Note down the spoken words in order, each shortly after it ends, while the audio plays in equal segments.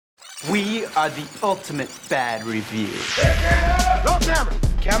We are the ultimate bad review. Roll camera.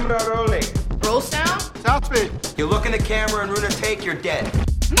 Camera rolling. Roll sound. South speed. You look in the camera and ruin a take, you're dead.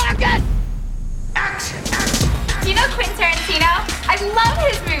 Marcus! Action! Do you know Quentin Tarantino? I love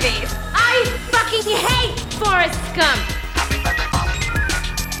his movies. I fucking hate Forrest Gump.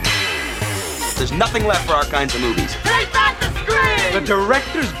 There's nothing left for our kinds of movies. Take back the screen! The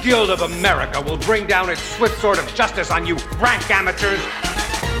Directors Guild of America will bring down its swift sword of justice on you rank amateurs.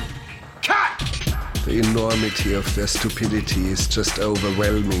 Cut! The enormity of their stupidity is just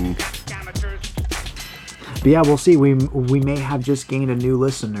overwhelming. But yeah, we'll see. We may have just gained a new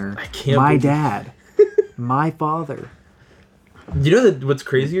listener. I can't My believe- dad. My father. You know that what's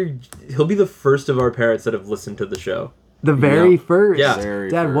crazier? He'll be the first of our parents that have listened to the show. The very first. Yeah.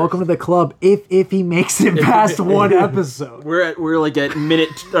 Dad, welcome to the club. If he makes it past one episode. We're like at minute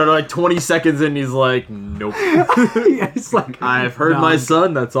or like 20 seconds and he's like, nope. Yeah, it's like I've heard no, my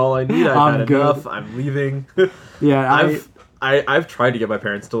son. That's all I need. I've I'm had good. enough. I'm leaving. Yeah, I've tried to get my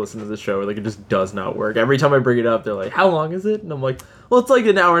parents to listen to the show. Like, it just does not work. Every time I bring it up, they're like, how long is it? And I'm like, well, it's like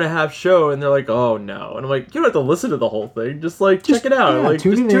an hour and a half show. And they're like, oh, no. And I'm like, you don't have to listen to the whole thing. Just, like, check it out. yeah, like,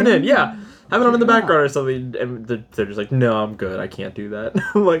 tune just it tune in. in. Yeah. Have it on in the Check it background or something. And they're just like, no, I'm good. I can't do that.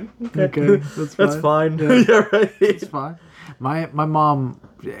 I'm like, okay. That's fine. Yeah. Yeah, right. It's fine. My mom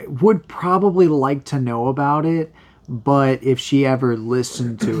would probably like to know about it, but if she ever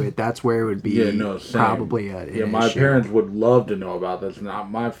listened to it, that's where it would be same. probably an Yeah, my issue. parents would love to know about this.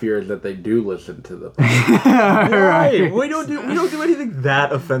 Not my fear is that they do listen to the. Right. We don't do anything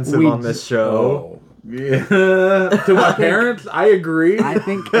that offensive on this show. Oh. Yeah. To my parents, I agree. I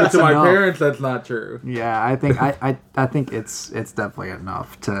think But it's to my enough. parents, that's not true. Yeah, I think I think it's definitely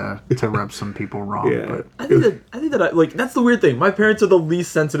enough to rub some people wrong. Yeah. But I think that like that's the weird thing. My parents are the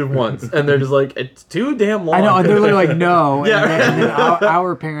least sensitive ones, and they're just like, it's too damn long. I know, and they're literally like no, Yeah. and then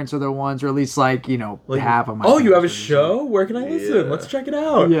our parents are the ones, or at least like half of my. Oh, you have a parents are show? Where can I listen? Yeah. Let's check it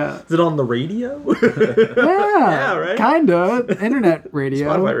out. Yeah. Is it on the radio? Yeah, right? Kinda internet radio.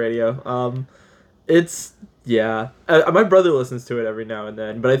 Spotify radio. It's yeah. My brother listens to it every now and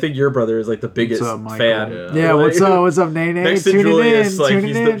then, but I think your brother is like the biggest What's up, Michael? fan. Yeah, Like, what's up? What's up, Nene? Next to Tune Julius, it in. like tune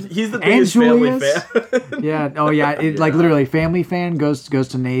it in. he's the And biggest family Julius. fan. Yeah. Oh yeah. It like literally family fan goes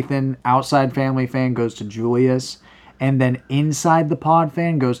to Nathan. Outside family fan goes to Julius. And then inside the pod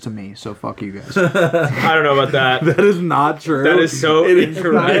fan goes to me. So fuck you guys. I don't know about that. That is not true. That is so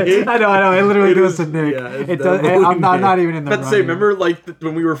incorrect. I know. It literally goes to Nick. yeah, it's It does. definitely I'm not even in the. Let's say, running. remember like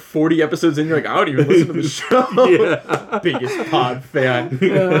when we were 40 episodes in, you're like, I don't even listen to the show. Yeah. Biggest pod fan.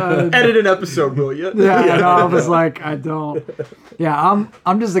 Edit an episode, will you? Yeah, I know. I was like, I don't. Yeah,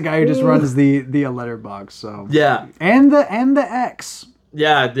 I'm just the guy who just runs the letterbox. So Yeah. and the X.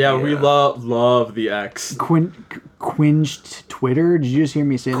 Yeah, we love the X. Quinged Twitter. Did you just hear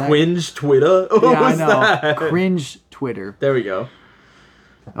me say that? Quinge Twitter? What Yeah, I was know. that? Cringe Twitter. There we go.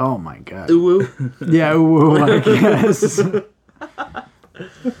 Oh my god. Ooh. Yeah, ooh, I guess.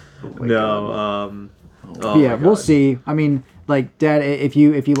 No, Yeah, we'll see. I mean, like, Dad, if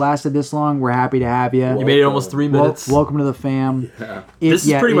you lasted this long, we're happy to have you. you made it almost 3 minutes. Welcome to the fam. Yeah. This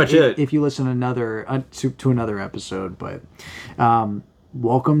is pretty much it. If you listen to another episode, but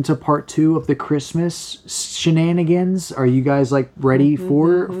welcome to part 2 of the Christmas shenanigans. Are you guys like ready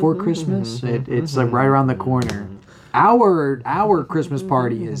for Christmas? It's like right around the corner. Our Christmas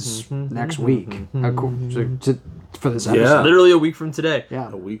party is next week. For this episode. Yeah. Literally a week from today.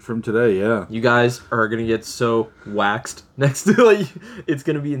 Yeah. A week from today, yeah. You guys are gonna get so waxed next to like it's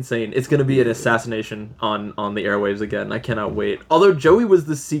gonna be insane. It's gonna be an assassination on the airwaves again. I cannot wait. Although Joey was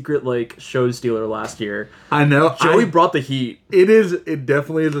the secret like show stealer last year. I know. Joey brought the heat. It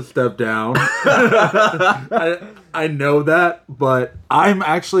definitely is a step down. I know that, but I'm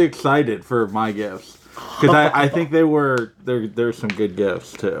actually excited for my gifts. Because I think there's some good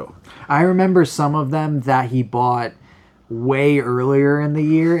gifts too. I remember some of them that he bought way earlier in the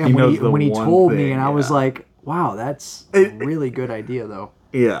year, and when he told me, and I was like, "Wow, that's a really good idea, though."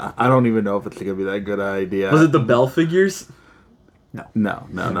 Yeah, I don't even know if it's gonna be that good idea. Was it the Bell figures? No,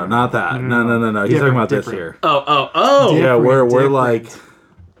 not that. No. He's talking about this year. Oh. Yeah, we're Different. like,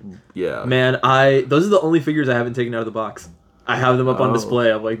 yeah. Man, those are the only figures I haven't taken out of the box. I have them up on display.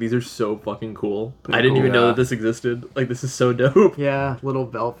 I'm like, these are so fucking cool. I didn't even know that this existed. Like, this is so dope. Yeah, little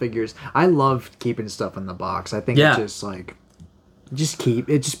Bell figures. I love keeping stuff in the box. I think Yeah. it's just like,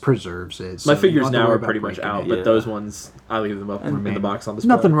 it just preserves it. My So you figures don't have to now worry are about pretty much breaking out, it. but Yeah. those ones, I leave them up in the box on display.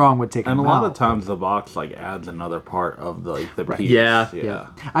 Nothing wrong with taking And a them lot out. of times the box like adds another part of the piece. Yeah. Yeah.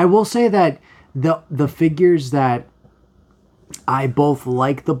 I will say that the figures that I both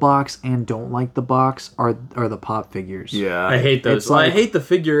like the box and don't like the box are the pop figures. Yeah. I hate those. It's like- I hate the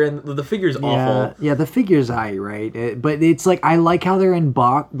figure, and the figure's awful. Yeah, the figure's right? But it's like, I like how they're in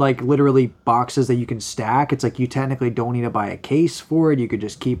like literally boxes that you can stack. It's like you technically don't need to buy a case for it. You could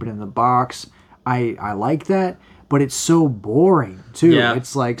just keep it in the box. I like that, but it's so boring too. Yeah.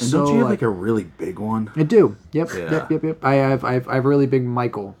 It's like And so don't you have like like a really big one? I do. Yep. Yeah. Yep. I have really big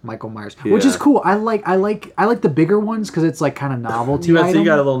Michael Myers, which is Yeah. cool. I like the bigger ones because it's like kind of novelty. So you item.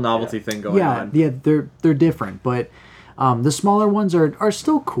 got a little novelty thing going on. Yeah, they're different, but the smaller ones are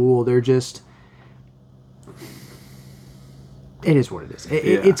still cool. They're just, it is what it is.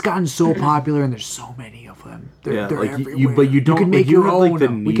 It's gotten so popular, and there's so many of them. They're like everywhere. you, but you don't. can make like, you your have, like, the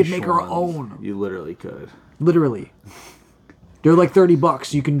own. We could niche make our ones. own. You literally could. Literally, they're like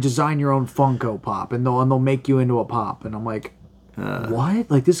 $30. You can design your own Funko Pop, and they'll make you into a pop. And I'm like,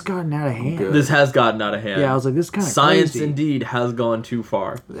 what? Like, this gotten out of hand. good. This has gotten out of hand. Yeah, I was like, this kind of Science crazy. indeed has gone too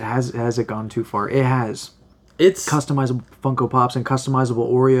far. Has it gone too far? It has. It's Customizable Funko Pops and customizable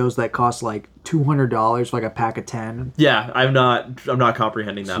Oreos that cost like $200 for like a pack of 10. yeah. I'm not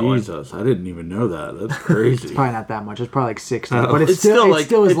comprehending that one. Jesus, I didn't even know that. That's crazy. Probably not that much. It's probably like 60, Oh. but It's still like it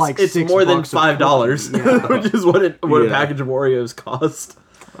still is it's, like it's $6 more than a $5, cookie. which is what a Yeah. package of Oreos cost.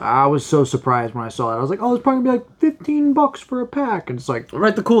 I was so surprised when I saw that. I was like, oh, it's probably gonna be like $15 for a pack, and it's like,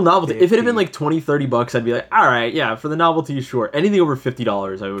 Right, the cool novelty. If it had been 50. like $20-$30, I'd be like, all right, yeah, for the novelty, sure. Anything over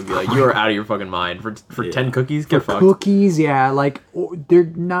 $50, I would be like, you are out of your fucking mind. For 10 cookies, get fucked. cookies, yeah, like they're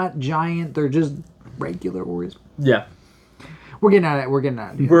not giant, they're just regular Oreos. Yeah, We're getting at it. We're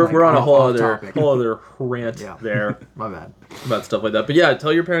we're on a whole off other topic. rant Yeah. there My bad. about stuff like that. But yeah,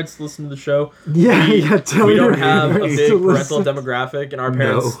 tell your parents to listen to the show. Yeah, tell We your don't have a parents big to parental listen. demographic, and our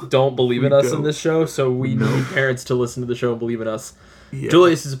parents No, don't believe in we us in don't. this show, so we need parents to listen to the show and believe in us. Yeah.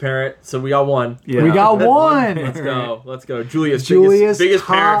 Julius is a parent, so we got one. Yeah. We got one. Let's go. Julius, Julius, biggest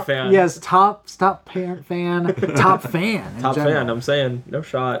top, parent fan. Yes, top parent fan, top fan. in Top general. fan, I'm saying. No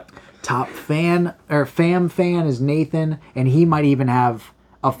shot. Top fan or fan is Nathan, and he might even have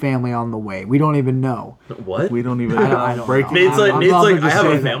a family on the way. We don't even know. What? We don't even I don't break know. Nate's like, I'm not I gonna have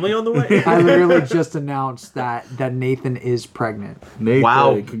say a that. family on the way. I literally just announced that Nathan is pregnant. Nathan,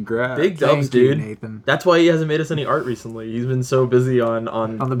 Wow. congrats. Big dubs, Thank you, dude. Nathan. That's why he hasn't made us any art recently. He's been so busy on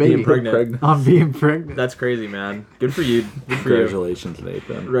the baby. being pregnant. Pregnant. On being pregnant. That's crazy, man. Good for you. Good for you. Congratulations,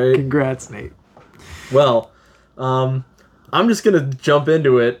 Nathan. Right. Congrats, Nate. Well, I'm just gonna jump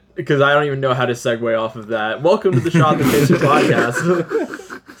into it because I don't even know how to segue off of that. Welcome to the Shot the Pitcher podcast.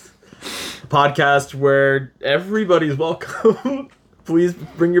 Podcast where everybody's welcome. Please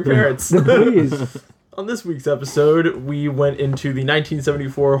bring your parents. Please. On this week's episode, we went into the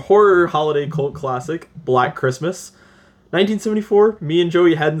 1974 horror holiday cult classic, Black Christmas. 1974, me and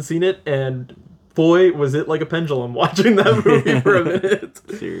Joey hadn't seen it, and boy, was it like a pendulum watching that movie for a minute.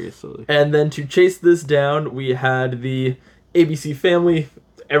 Seriously. And then to chase this down, we had the ABC Family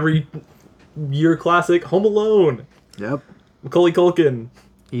every year classic, Home Alone. Yep. Macaulay Culkin.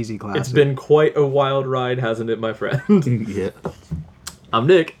 Easy classic. It's been quite a wild ride, hasn't it, my friend? Yeah. I'm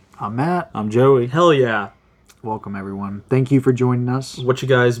Nick. I'm Matt. I'm Joey. Hell yeah. Welcome everyone. Thank you for joining us. What you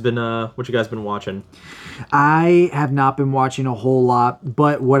guys been watching? I have not been watching a whole lot,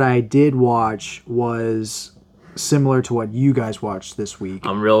 but what I did watch was similar to what you guys watched this week.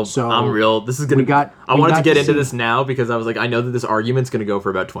 I'm real. This is gonna. I wanted to get into this now because I was like, I know that this argument's gonna go for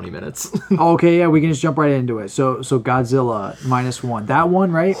about 20 minutes. Okay, yeah, we can just jump right into it. So Godzilla -1. That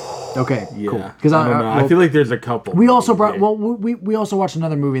one, right? Okay, Yeah. cool. Because I don't know. I feel like there's a couple. we also brought. Yeah. Well, we also watched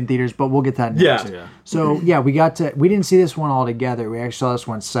another movie in theaters, but we'll get to that next. Yeah. Yeah. So yeah, we didn't see this one all together. We actually saw this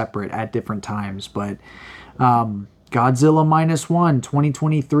one separate at different times. But Godzilla -1,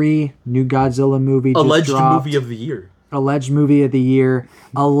 2023, new Godzilla movie. Just Alleged dropped. movie of the year. Alleged movie of the year.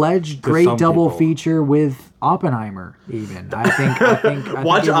 Alleged great some double people. feature with Oppenheimer. Even I think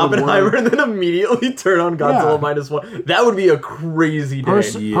Watch it would Oppenheimer work. and then immediately turn on Godzilla Yeah. -1. That would be a crazy day.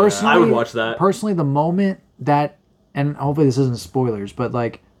 Yeah. Personally, I would watch that. Personally, the moment that, and hopefully this isn't spoilers, but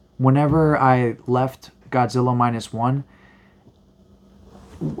like whenever I left Godzilla -1,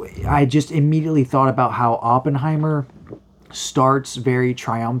 I just immediately thought about how Oppenheimer starts very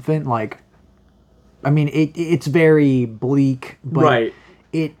triumphant. Like, I mean, it's very bleak, but Right.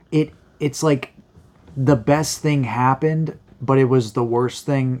 it's like the best thing happened, but it was the worst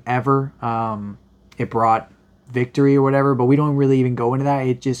thing ever. It brought victory or whatever, but we don't really even go into that.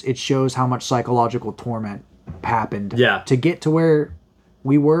 It shows how much psychological torment happened. Yeah. To get to where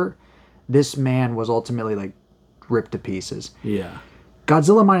we were, this man was ultimately like ripped to pieces. Yeah.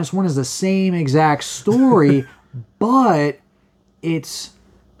 Godzilla -1 is the same exact story, but it's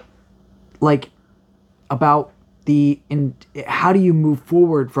like about how do you move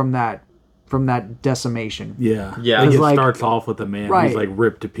forward from that decimation? Yeah. Yeah. Like It's it like- starts off with a man Right. who's like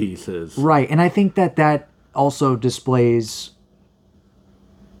ripped to pieces. Right, and I think that also displays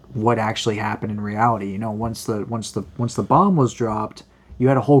what actually happened in reality. You know, once the bomb was dropped, you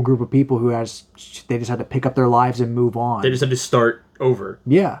had a whole group of people they just had to pick up their lives and move on. They just had to start over.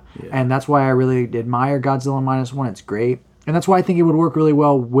 Yeah. And that's why I really admire Godzilla -1. It's great, and that's why I think it would work really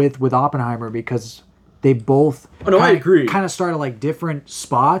well with Oppenheimer, because they both I agree. kind of start at like different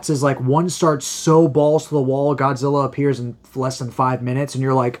spots. Is like one starts so balls to the wall, Godzilla appears in less than 5 minutes, and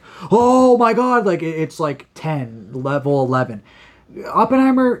you're like, oh my god, like it's like 10 level 11.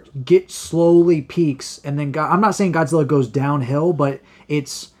 Oppenheimer slowly peaks, and then I'm not saying Godzilla goes downhill, but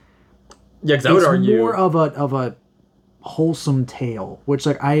it's Yeah, because I would argue more of a wholesome tale, which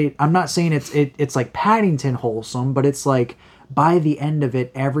like I'm not saying it's like Paddington wholesome, but it's like by the end of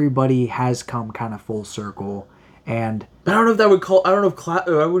it, everybody has come kind of full circle, and But I don't know if that would call. I don't know if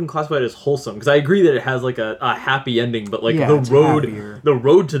I wouldn't classify it as wholesome, because I agree that it has like a happy ending, but like Yeah, it's happier. the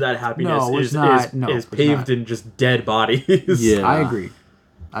road to that happiness No, it's is not. No, is it's paved not. in just dead bodies. Yeah. I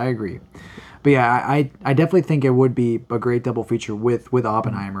agree. But yeah, I definitely think it would be a great double feature with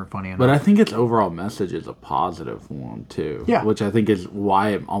Oppenheimer. Funny enough, But I think its overall message is a positive one too. Yeah. Which I think is why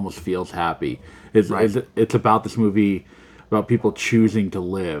it almost feels happy. It's Right. it's about this movie about people choosing to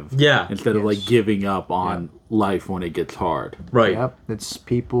live. Yeah. Instead of like giving up on life when it gets hard. Right. Yep, it's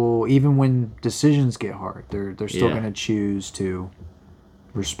people. Even when decisions get hard, they're still Yeah. going to choose to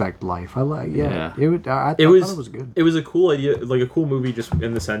respect life. I like. Yeah, Yeah. I thought It it was was good. It was a cool idea, like a cool movie, just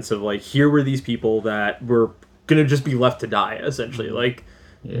in the sense of like, here were these people that were gonna just be left to die essentially. Like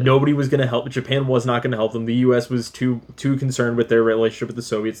nobody was gonna help. Japan was not gonna help them. The U.S. was too concerned with their relationship with the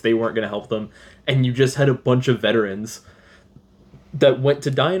Soviets. They weren't gonna help them, and you just had a bunch of veterans that went to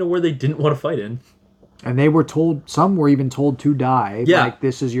die in a war they didn't want to fight in. And they were told. Some were even told to die. Yeah. Like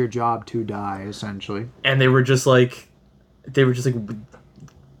this is your job to die, essentially. And they were just like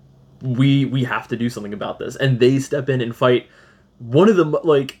we have to do something about this, and they step in and fight one of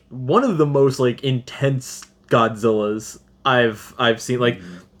the most like intense Godzillas I've seen. Like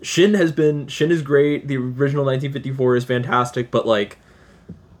Shin is great. The original 1954 is fantastic, but like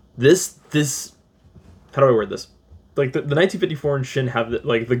this how do I word this? Like the 1954 and Shin have the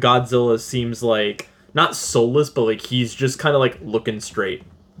Godzilla seems like not soulless, but like he's just kind of like looking straight.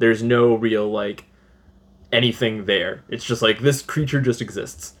 There's no real like anything there. It's just like this creature just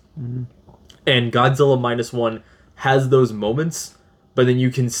exists. Mm-hmm. And Godzilla -1 has those moments, but then you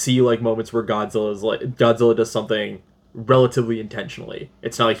can see like moments where Godzilla does something relatively intentionally.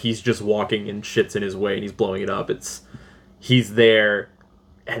 It's not like he's just walking and shit's in his way and he's blowing it up. He's there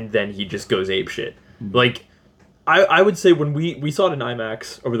and then he just goes apeshit. Mm-hmm. Like I would say when we saw it in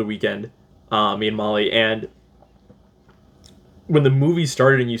IMAX over the weekend, me and Molly, and when the movie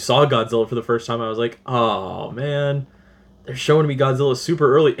started and you saw Godzilla for the first time, I was like, oh man, they're showing me Godzilla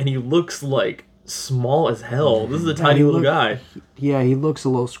super early, and he looks like small as hell. This is a tiny little guy. Yeah, he looks a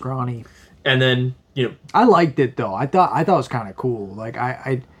little scrawny. And then, I liked it though. I thought it was kind of cool. Like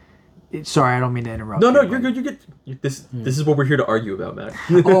sorry, I don't mean to interrupt. no, you, you're but- good. This is what we're here to argue about, Matt.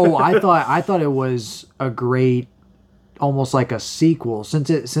 Oh, I thought it was a great, almost like a sequel, since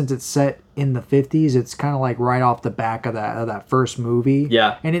it's set in the 50s. It's kind of like right off the back of that first movie.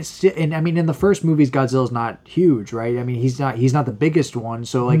 Yeah. And I mean, in the first movies, Godzilla's not huge, right? I mean, he's not the biggest one,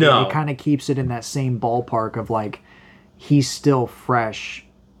 so like No. it kind of keeps it in that same ballpark of like he's still fresh.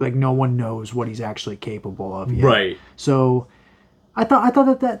 Like no one knows what he's actually capable of yet. Right. So I thought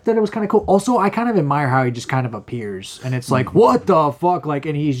that it was kind of cool. Also, I kind of admire how he just kind of appears, and it's like, what the fuck, like,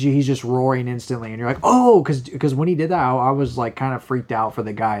 and he's just roaring instantly, and you're like, oh, because when he did that, I was like kind of freaked out for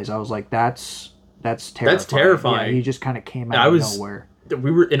the guys. I was like, that's terrifying. That's terrifying. Yeah, he just kind of came out of nowhere.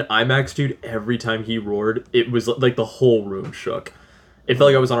 We were in IMAX, dude. Every time he roared, it was like the whole room shook. It felt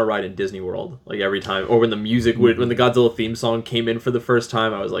like I was on a ride in Disney World. Like every time, or when the music when the Godzilla theme song came in for the first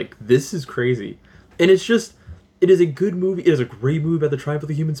time, I was like, this is crazy, and it's just. It is a good movie. It is a great movie about the triumph of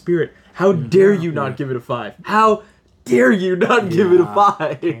the human spirit. How dare you not give it a 5? How dare you not give it a 5?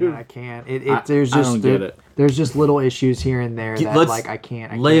 I can't. I don't get it. There's just little issues here and there that like I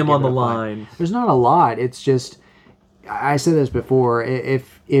can't. Lay him give on it the a 5. line. There's not a lot. It's just I said this before.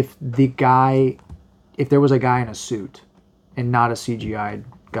 If there was a guy in a suit and not a CGI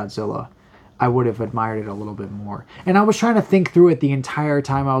Godzilla, I would have admired it a little bit more. And I was trying to think through it the entire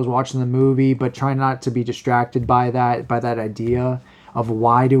time I was watching the movie, but trying not to be distracted by that idea of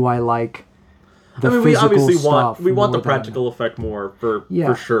why do I like the I mean, we physical obviously stuff want the more than- practical effect more for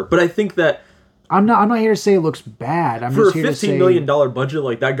Yeah. sure. But I think that I'm not here to say it looks bad. I'm For a just here to say $15 million budget,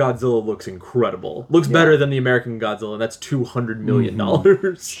 like that Godzilla looks incredible. Looks better than the American Godzilla, and that's $200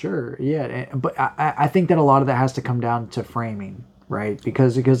 million. Sure, yeah, but I think that a lot of that has to come down to framing, right?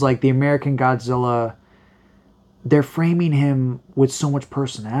 Because like the American Godzilla, they're framing him with so much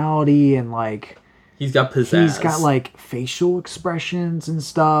personality and like He's got pizzazz. he's got like facial expressions and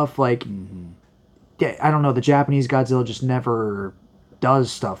stuff. Like, yeah, I don't know, the Japanese Godzilla just never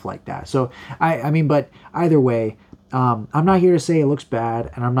does stuff like that. So I mean, but either way, I'm not here to say it looks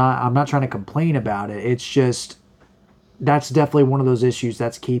bad, and I'm not trying to complain about it. It's just that's definitely one of those issues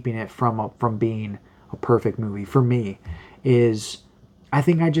that's keeping it from being a perfect movie for me. Is I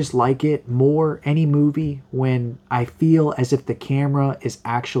think I just like it more, any movie, when I feel as if the camera is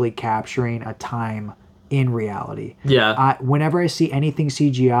actually capturing a time in reality. Yeah. Whenever I see anything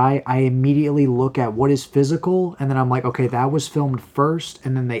CGI, I immediately look at what is physical, and then I'm like, okay, that was filmed first,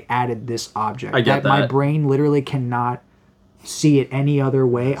 and then they added this object. I get that. My brain literally cannot see it any other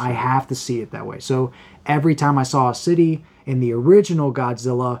way. I have to see it that way. So every time I saw a city in the original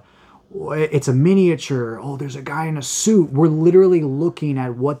Godzilla, it's a miniature. Oh, there's a guy in a suit. We're literally looking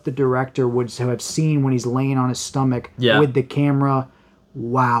at what the director would have seen when he's laying on his stomach with the camera.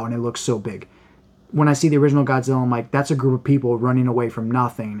 Wow, and it looks so big. When I see the original Godzilla, I'm like, that's a group of people running away from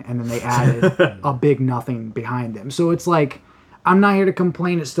nothing, and then they added a big nothing behind them. So it's like, I'm not here to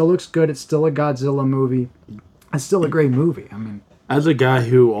complain. It still looks good. It's still a Godzilla movie. It's still a great movie. I mean, as a guy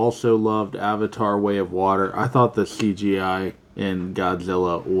who also loved Avatar: Way of Water, I thought the CGI in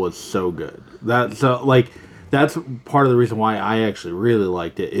Godzilla was so good. That's part of the reason why I actually really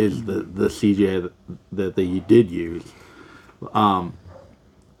liked it is the CGI that you did use.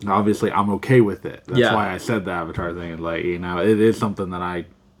 Obviously, I'm okay with it. That's why I said the Avatar thing. Like, you know, it is something that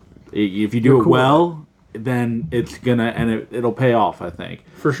if you do it well, then it's gonna it'll pay off. I think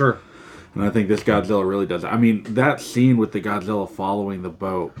For sure. and I think this Godzilla really does it. I mean, that scene with the Godzilla following the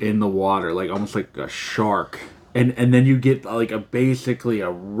boat in the water, like almost like a shark, and then you get like basically a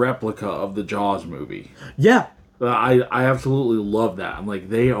replica of the Jaws movie. Yeah. I absolutely love that. I'm like,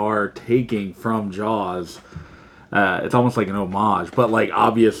 they are taking from Jaws. It's almost like an homage, but like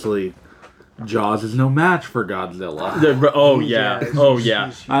obviously, Jaws is no match for Godzilla. Oh yeah, oh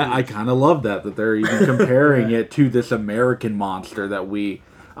yeah. I kind of love that they're even comparing it to this American monster that we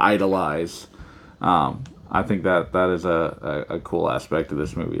idolize. I think that is a cool aspect of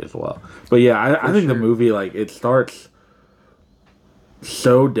this movie as well. But yeah, I think the movie, like, it starts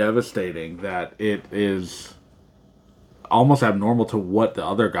so devastating that it is almost abnormal to what the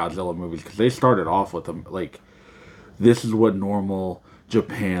other Godzilla movies, because they started off with them like, this is what normal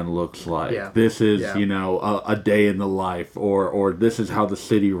Japan looks like. Yeah. This is, you know, a day in the life, or this is how the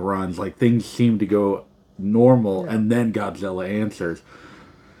city runs. Like, things seem to go normal, and then Godzilla answers.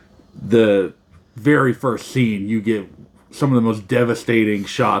 The very first scene, you get some of the most devastating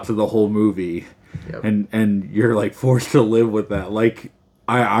shots of the whole movie, and you're like forced to live with that. Like,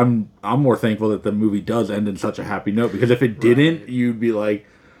 I'm more thankful that the movie does end in such a happy note, because if it didn't, you'd be like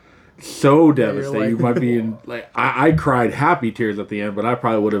so devastated. Like, you might be in like I cried happy tears at the end, but I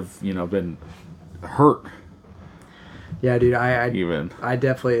probably would have, you know, been hurt. Yeah, dude, I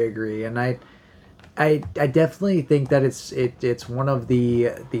definitely agree, and I definitely think that it's one of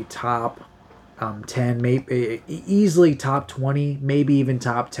the top 10, maybe easily top 20, maybe even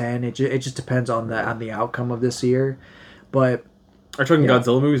top 10. It just depends on the outcome of this year. But are you talking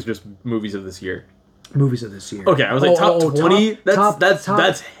Godzilla movies, or just movies of this year? Movies of this year. Okay, I was like top 20.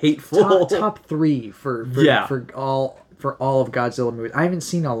 That's hateful. Top 3 for all of Godzilla movies. I haven't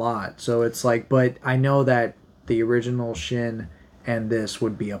seen a lot, so it's like, but I know that the original Shin and this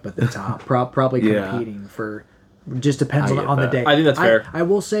would be up at the top, probably competing for. Just depends on the day. I think that's fair. I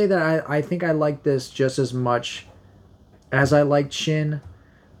will say that I think I like this just as much as I liked Shin.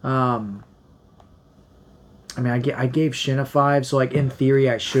 I mean, I gave Shin a 5, so like in theory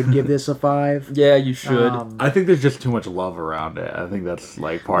I should give this a 5. Yeah, you should. I think there's just too much love around it. I think that's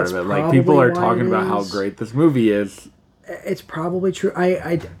like part of it. Like, people are talking about how great this movie is. It's probably true.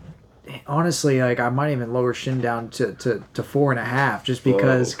 I honestly, like, I might even lower Shin down to 4.5 just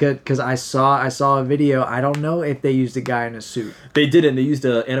because I saw a video. I don't know if they used a guy in a suit. They didn't. They used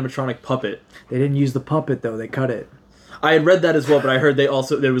an animatronic puppet. They didn't use the puppet though. They cut it. I had read that as well, but I heard there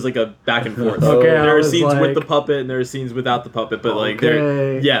was like a back and forth. Okay, there are scenes with the puppet and there are scenes without the puppet, but like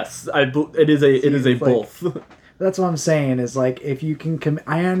it is a both. That's what I'm saying. Is like, if you can,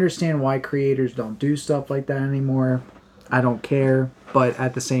 I understand why creators don't do stuff like that anymore. I don't care, but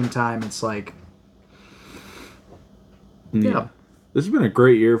at the same time, it's like, This has been a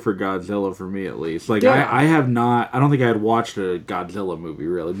great year for Godzilla for me, at least. Like, Yeah. I have not... I don't think I had watched a Godzilla movie,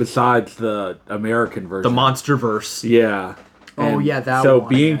 really, besides the American version. The MonsterVerse. Yeah. Oh, And yeah, that so one.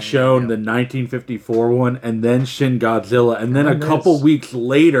 being Yeah, shown yeah. the 1954 one, and then Shin Godzilla, and then a And couple this. weeks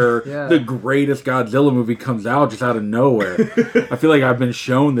later, Yeah. the greatest Godzilla movie comes out just out of nowhere. I feel like I've been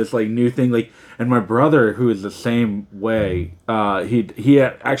shown this like new thing, like, and my brother, who is the same way, he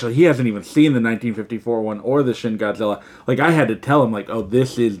hasn't even seen the 1954 one or the Shin Godzilla. Like, I had to tell him, like, oh,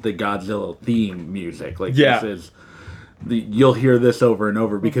 this is the Godzilla theme music. Like, Yeah. this is. You'll hear this over and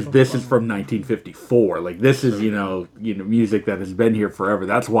over because this is from 1954. Like, this is you know music that has been here forever.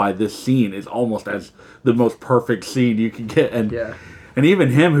 That's why this scene is almost as the most perfect scene you can get. And Yeah. and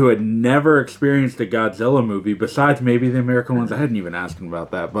even him, who had never experienced a Godzilla movie, besides maybe the American ones, I hadn't even asked him about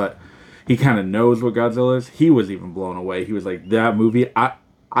that, but he kind of knows what Godzilla is. He was even blown away. He was like, that movie,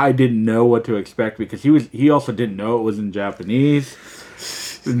 I didn't know what to expect because he also didn't know it was in Japanese.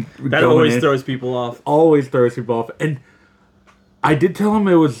 That always throws people off. Always throws people off. And I did tell him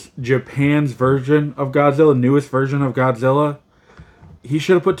it was Japan's version of Godzilla, newest version of Godzilla. He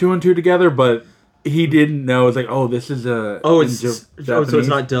should have put 2 and 2 together, but he didn't know. It's like, oh, this is a Oh, in so Japanese. it's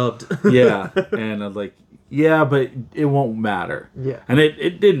not dubbed. Yeah, and I was like, yeah, but it won't matter. Yeah. And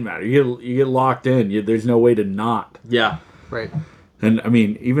it didn't matter. You get locked in. There's no way to not. Yeah. Right. And I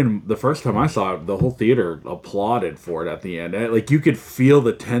mean, even the first time I saw it, the whole theater applauded for it at the end. Like, you could feel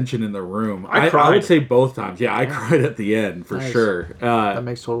the tension in the room. I I cried. would say both times. Yeah, I cried at the end for Nice. sure. That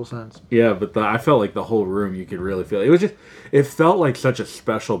makes total sense. Yeah, but I felt like the whole room, you could really feel it. It was just, it felt like such a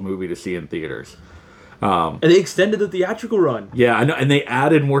special movie to see in theaters. And they extended the theatrical run. Yeah, I know, and they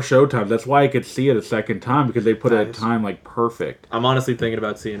added more showtimes. That's why I could see it a second time, because they put it at a Nice. time like perfect. I'm honestly thinking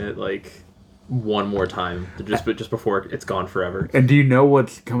about seeing it like one more time, just before it's gone forever. And do you know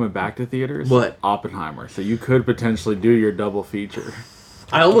what's coming back to theaters? What? Oppenheimer. So you could potentially do your double feature.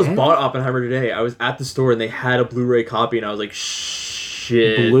 I almost bought Oppenheimer today. I was at the store and they had a Blu-ray copy, and I was like,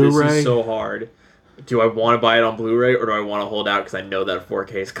 shit, this Blu-ray? is so hard. Do I want to buy it on Blu-ray, or do I want to hold out because I know that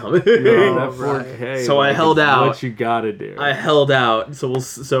 4K is coming? That 4K. So I like, held it's out. What you gotta do. I held out, so we'll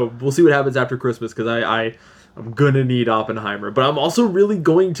see what happens after Christmas, because I'm gonna need Oppenheimer, but I'm also really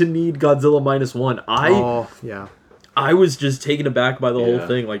going to need Godzilla -1. Oh, yeah. I was just taken aback by the whole Yeah.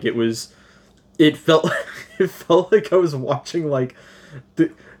 thing. Like, it felt like I was watching like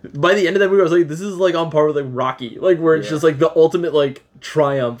by the end of that movie I was like, this is like on par with like Rocky, like where it's just like the ultimate like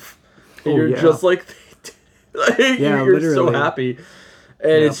triumph. And you're yeah. just like, Yeah, you're so literally. happy.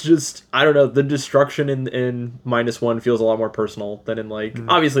 And it's just, I don't know, the destruction in -1 feels a lot more personal than in like,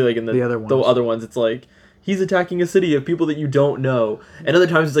 obviously like in the other ones, it's like, he's attacking a city of people that you don't know. And other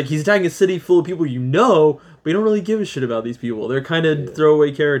times it's like, he's attacking a city full of people you know, but you don't really give a shit about these people. They're kind of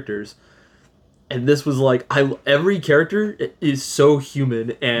throwaway characters. And this was like, every character is so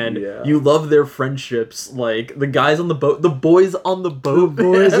human, and you love their friendships. Like, the guys on the boat, the boys on the boat. The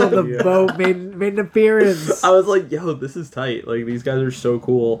boys on the boat made an appearance. I was like, yo, this is tight. Like, these guys are so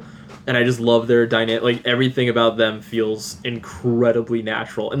cool. And I just love their dynamic. Like, everything about them feels incredibly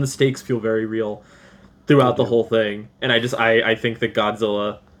natural. And the stakes feel very real throughout the whole thing. And I think that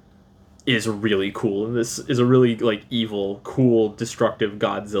Godzilla is really cool. And this is a really, like, evil, cool, destructive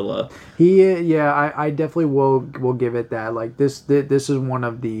Godzilla. I definitely will give it that. Like, this is one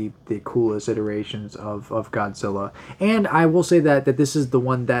of the coolest iterations of Godzilla. And I will say that this is the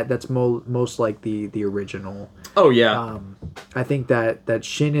one that's most like the original. Oh, yeah. I think that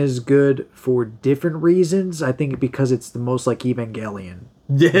Shin is good for different reasons. I think because it's the most like Evangelion.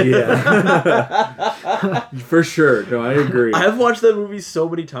 Yeah. For sure. No, I agree. I have watched that movie so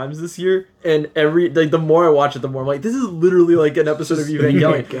many times this year, and the more I watch it, the more I'm like, this is literally like an episode of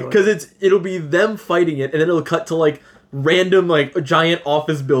Evangelion, because it'll be them fighting it, and then it'll cut to like random like giant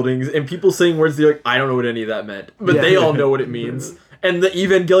office buildings and people saying words they're like, I don't know what any of that meant, but they all know what it means. And the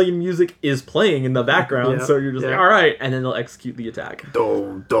Evangelion music is playing in the background, so you're just like, all right, and then they'll execute the attack.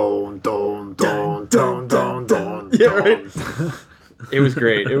 Don don don don don don don. Yeah, right. It was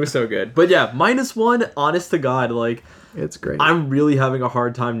great. It was so good. But yeah, -1, honest to God, like, it's great. I'm really having a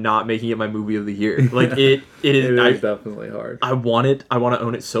hard time not making it my movie of the year. Like, it is. It is definitely hard. I want it. I want to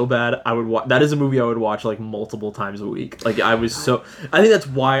own it so bad. I would that is a movie I would watch like multiple times a week. Like, I think that's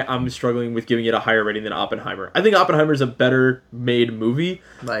why I'm struggling with giving it a higher rating than Oppenheimer. I think Oppenheimer is a better made movie,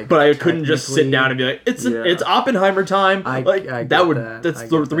 like, but I couldn't just sit down and be like, it's Oppenheimer time. I that's get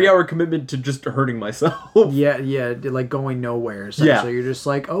the 3-hour commitment to just hurting myself. Yeah, like going nowhere. So, Yeah. so you're just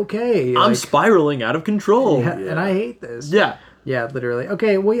like, okay, I'm like, spiraling out of control. and I hate this. Yeah. Yeah, literally.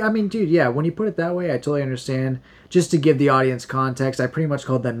 Okay, well, I mean, dude, yeah, when you put it that way, I totally understand. Just to give the audience context, I pretty much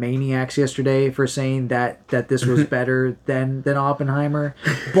called them maniacs yesterday for saying that this was better than Oppenheimer.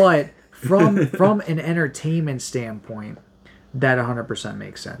 But from an entertainment standpoint, that 100%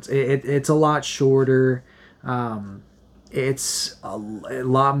 makes sense. It's a lot shorter. It's a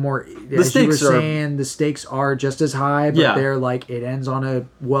lot more. As you were saying, the stakes are just as high, but they're like, it ends on a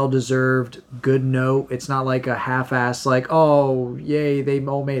well-deserved good note. It's not like a half-ass like, oh yay, they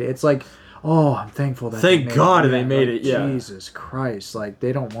all made it. It's like, oh, I'm thankful that thank God they made it. Yeah, Jesus Christ, like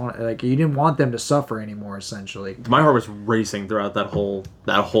they don't want, like, you didn't want them to suffer anymore. Essentially, my heart was racing throughout that whole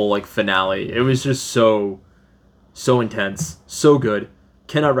like finale. It was just so intense, so good.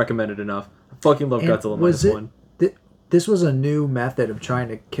 Cannot recommend it enough. I fucking love Godzilla -1. This was a new method of trying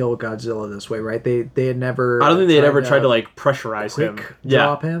to kill Godzilla this way, right? They had never. I don't think they had ever tried to like pressurize him.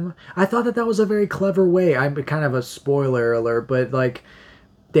 Drop him. I thought that was a very clever way. I'm kind of a spoiler alert, but like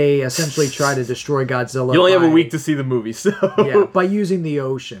they essentially try to destroy Godzilla. You only have a week to see the movie, so yeah, by using the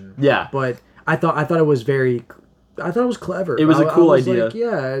ocean. Yeah, but I thought it was clever. It was a cool idea. Like,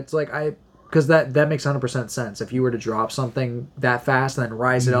 yeah, it's like because that makes 100% sense. If you were to drop something that fast and then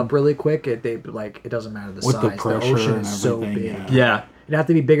rise it up really quick, it doesn't matter the size. The ocean is so big. Yeah. It'd have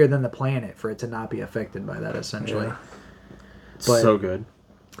to be bigger than the planet for it to not be affected by that, essentially. Yeah. But, so good.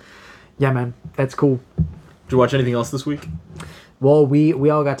 Yeah, man. That's cool. Did you watch anything else this week? Well, we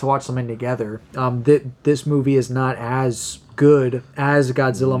all got to watch something together. This movie is not as good as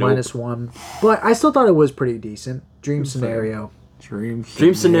Godzilla -1, but I still thought it was pretty decent. Dream Scenario. Dream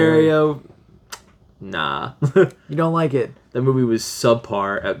Scenario. Nah. You don't like it? That movie was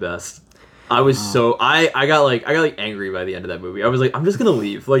subpar at best. I was I got angry by the end of that movie. I was like, I'm just gonna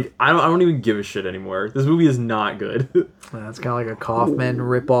leave. Like, I don't even give a shit anymore. This movie is not good. That's kind of like a Kaufman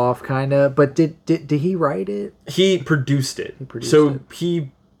ripoff, kind of. But did he write it? He produced it.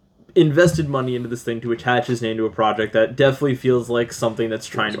 He invested money into this thing to attach his name to a project that definitely feels like something that's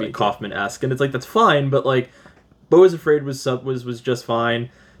trying to be Kaufman-esque, and it's like, that's fine, but like, Beau is Afraid was just fine.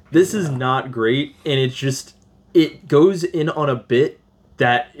 This is not great, and it goes in on a bit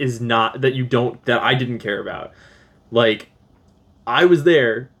that I didn't care about. Like, I was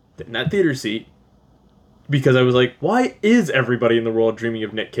there in that theater seat because I was like, why is everybody in the world dreaming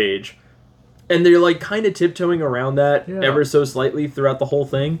of Nick Cage? And they're like kind of tiptoeing around that ever so slightly throughout the whole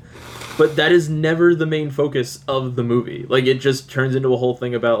thing. But that is never the main focus of the movie. Like, it just turns into a whole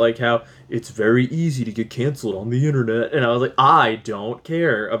thing about like how it's very easy to get canceled on the internet. And I was like, I don't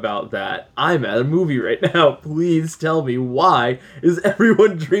care about that. I'm at a movie right now. Please tell me, why is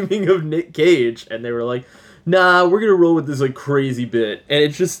everyone dreaming of Nick Cage? And they were like, nah, we're going to roll with this like crazy bit. And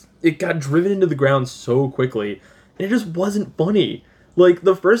it got driven into the ground so quickly. And it just wasn't funny. Like,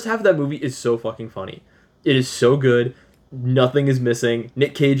 the first half of that movie is so fucking funny. It is so good. Nothing is missing.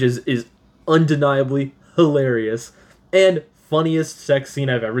 Nick Cage is undeniably hilarious. And funniest sex scene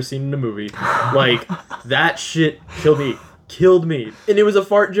I've ever seen in a movie. Like, that shit killed me. And it was a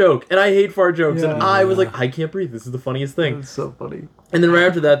fart joke. And I hate fart jokes. And I was like, I can't breathe. This is the funniest thing. It's so funny. And then right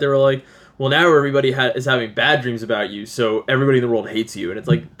after that, they were like, well, now everybody is having bad dreams about you, so everybody in the world hates you. And it's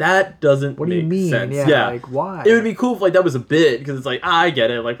like, that doesn't make sense. Yeah, like, why? It would be cool if like that was a bit, because it's like, I get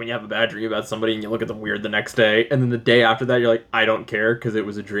it. Like, when you have a bad dream about somebody and you look at them weird the next day, and then the day after that, you're like, I don't care, because it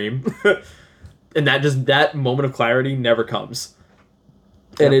was a dream. And that moment of clarity never comes.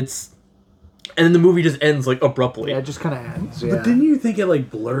 And and then the movie just ends like abruptly. Yeah, it just kind of ends. Yeah. But didn't you think it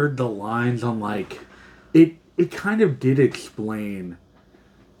like blurred the lines on like it kind of did explain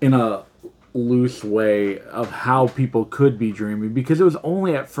in a loose way of how people could be dreaming, because it was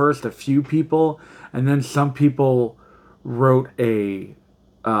only at first a few people, and then some people wrote a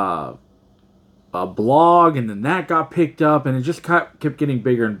blog, and then that got picked up, and it just kept getting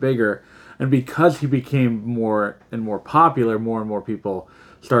bigger and bigger. And because he became more and more popular, more and more people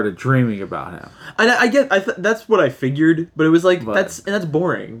started dreaming about him. And that's what I figured, but it was like, that's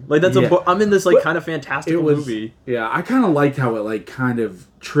boring. Like, I'm in this like kind of fantastical movie. Yeah, I kind of liked how it like kind of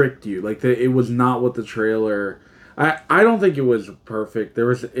tricked you. Like, it was not what the trailer. I don't think it was perfect. There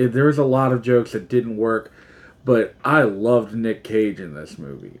was a lot of jokes that didn't work, but I loved Nick Cage in this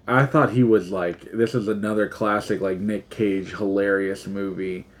movie. I thought he was like, this is another classic like Nick Cage hilarious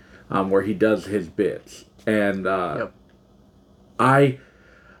movie, where he does his bits. And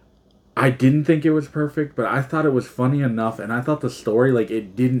I didn't think it was perfect, but I thought it was funny enough, and I thought the story, like,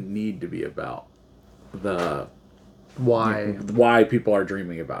 it didn't need to be about the why people are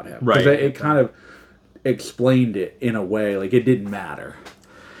dreaming about him. Right. Because it kind of explained it in a way, like, it didn't matter.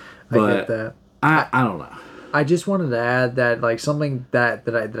 But I get that. I don't know. I just wanted to add that, like, something that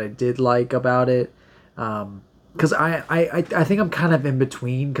I did like about it, because I think I'm kind of in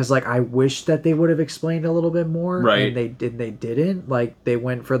between, because like I wish that they would have explained a little bit more, Right. and they didn't. Like they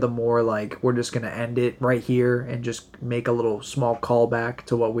went for the more like, we're just gonna end it right here and just make a little small callback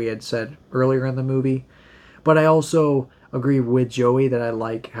to what we had said earlier in the movie. But I also agree with Joey that I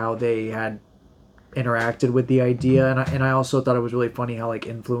like how they had interacted with the idea, and I also thought it was really funny how like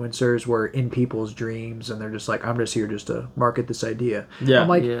influencers were in people's dreams, and they're just like, I'm just here just to market this idea. Yeah. I'm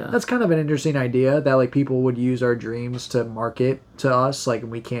like, Yeah. that's kind of an interesting idea that like people would use our dreams to market to us, like,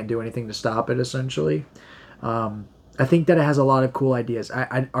 and we can't do anything to stop it, essentially. I think that it has a lot of cool ideas.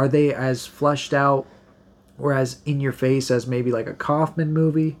 Are they as fleshed out or as in your face as maybe like a Kaufman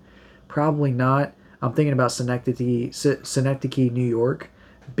movie? Probably not. I'm thinking about Synecdoche, New York,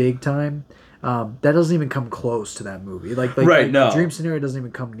 big time. That doesn't even come close to that movie. Like Right, no. Dream Scenario doesn't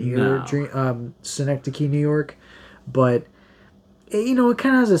even come near No. Synecdoche, New York. But it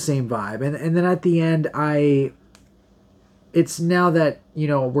kind of has the same vibe. And then at the end, it's now that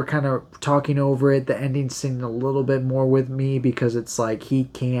we're kind of talking over it, the ending's sitting a little bit more with me, because it's like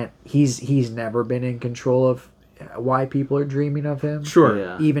he's never been in control of why people are dreaming of him. Sure.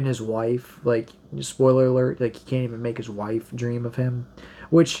 Yeah. Even his wife, like, spoiler alert, like, he can't even make his wife dream of him,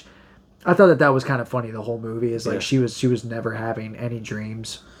 which I thought that was kind of funny. The whole movie is like, she was never having any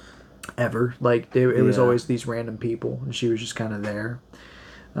dreams ever. Like it was always these random people, and she was just kind of there.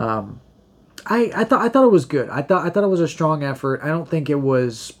 I thought it was good. I thought it was a strong effort. I don't think it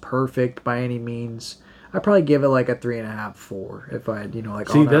was perfect by any means. I'd probably give it like a 3.5, 4 if I had, like.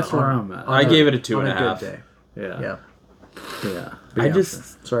 See, that's where I'm at. I gave it a 2.5. On a good day. Yeah. Yeah. Yeah.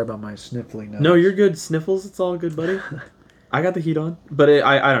 Sorry about my sniffly nose. No, you're good. Sniffles, it's all good, buddy. I got the heat on, but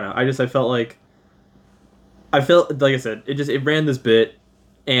I don't know. I felt like I said, it ran this bit,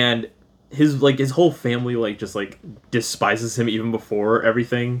 and his whole family just despises him even before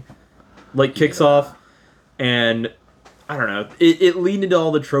everything kicks off, and I don't know. It leaned into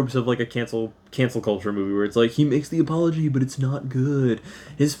all the tropes of a cancel culture movie, where it's like, he makes the apology, but it's not good.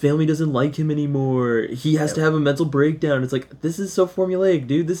 His family doesn't like him anymore. He has to have a mental breakdown. It's like, this is so formulaic,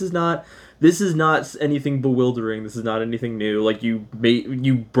 dude. This is not anything bewildering. This is not anything new. Like, you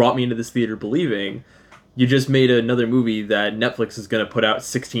brought me into this theater believing. You just made another movie that Netflix is going to put out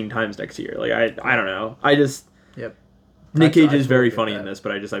 16 times next year. Like, I don't know. Yep. Nick Cage is I very totally funny get in that. this,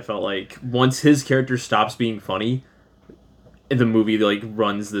 but I felt like once his character stops being funny, the movie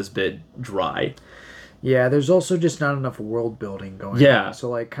runs this bit dry. Yeah, there's also just not enough world building going on.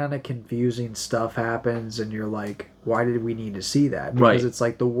 So kind of confusing stuff happens, and you're like, why did we need to see that? Because Right. it's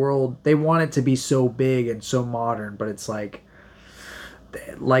like the world, they want it to be so big and so modern, but it's like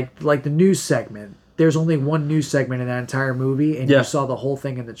the news segment. There's only one news segment in that entire movie, and you saw the whole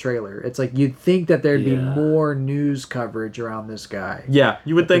thing in the trailer. It's like, you'd think that there'd be more news coverage around this guy. Yeah,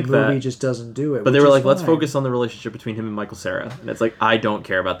 you would think the movie that. just doesn't do it. But they which were is like, let's fine. focus on the relationship between him and Michael Cera. And it's like, I don't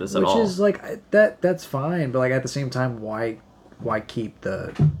care about this at all. Which is like, that's fine, but at the same time, why keep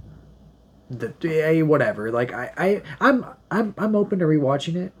the whatever? Like, I'm open to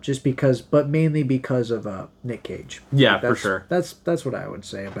rewatching it, just because, but mainly because of Nick Cage. Yeah, Like, for sure. That's what I would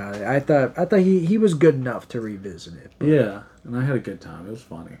say about it. I thought he was good enough to revisit it. Yeah. And I had a good time. It was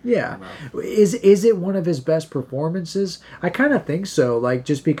funny. Yeah. Is it one of his best performances? I kind of think so. Like,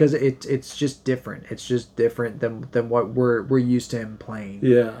 just because it's just different. It's just different than what we're used to him playing.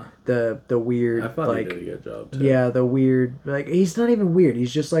 Yeah. The weird, I thought like, he did a good job, too. yeah, the weird, like, he's not even weird.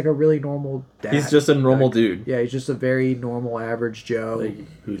 He's just like a really normal dad. He's just a normal Like, dude. Yeah, he's just a very normal average Joe. Like,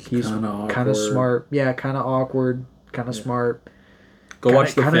 who's he's kinda kind of awkward. smart. Yeah, kind of awkward, kind of smart. Go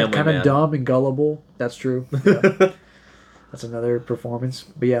watch The Family Kind Man. of dumb and gullible. That's true. Yeah. That's another performance.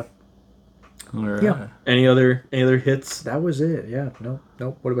 But yeah, All right. Yeah. Any other hits? that was it. Yeah,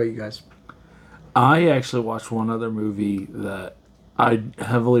 nope. What about you guys? I actually watched one other movie that I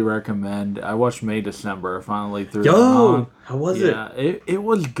heavily recommend. I watched May December. I finally threw it on. How was it? Yeah, it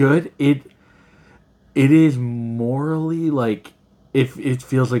was good. It is morally it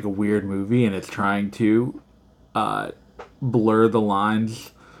feels like a weird movie, and it's trying to blur the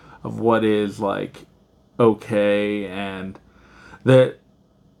lines of what is okay, and that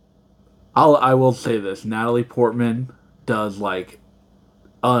I will say this: Natalie Portman does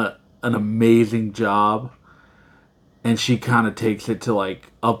an amazing job, and she kind of takes it to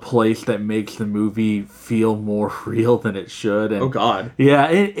a place that makes the movie feel more real than it should. And Oh God. yeah,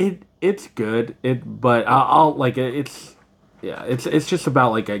 it's good. But it's just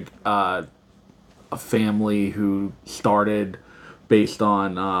about a family who started based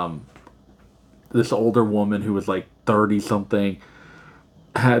on this older woman who was 30 something,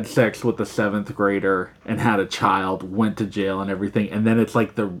 had sex with a 7th grader and had a child, went to jail and everything, and then it's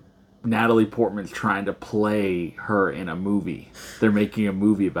Natalie Portman's trying to play her in a movie. They're making a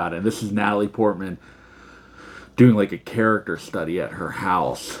movie about it. And this is Natalie Portman doing like a character study at her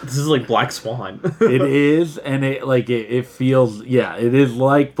house. This is like Black Swan. It is, and it feels, yeah, it is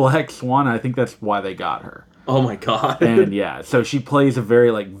like Black Swan. I think that's why they got her. Oh my god. And yeah, so she plays a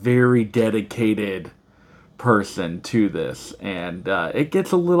very dedicated person to this, and it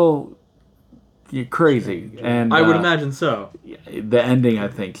gets a little crazy. And I would imagine so. The ending, I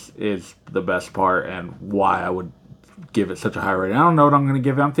think, is the best part, and why I would give it such a high rating. I don't know what I'm going to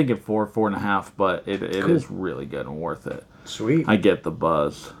give it. I'm thinking 4.5, but it is really good and worth it. Sweet. I get the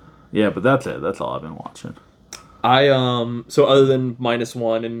buzz. Yeah, but that's it. That's all I've been watching. So other than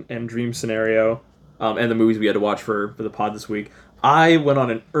 -1 and Dream Scenario, and the movies we had to watch for the pod this week, I went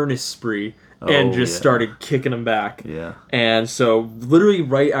on an Ernest spree and just started kicking them back. Yeah. And so literally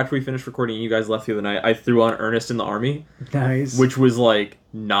right after we finished recording and you guys left the other night, I threw on Ernest in the Army. Nice. Which was like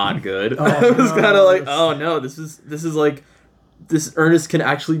not good. I was kind of like, oh no, this is like, this Ernest can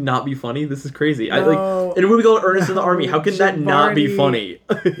actually not be funny. This is crazy. I like in a movie called Ernest in the Army. How can that not be funny?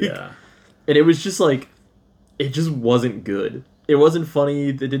 Yeah. And it was just like, it just wasn't good. It wasn't funny.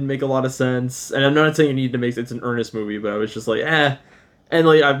 It didn't make a lot of sense. And I'm not saying you need to make it's an Ernest movie, but I was just like, eh. And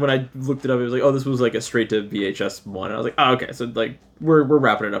like when I looked it up, it was like, oh, this was like a straight to VHS one. And I was like, oh, okay, so like we're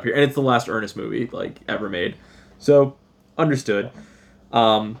wrapping it up here, and it's the last Ernest movie like ever made, so understood.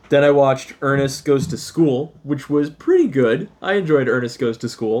 Then I watched Ernest Goes to School, which was pretty good. I enjoyed Ernest Goes to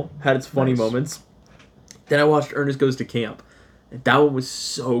School, had its funny moments. Then I watched Ernest Goes to Camp. And that one was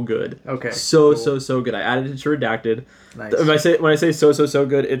so good. Okay. So good. I added it to Redacted. Nice. When I say so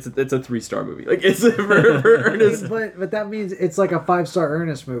good, it's a 3-star movie. Like it's for Ernest. But that means it's like a 5-star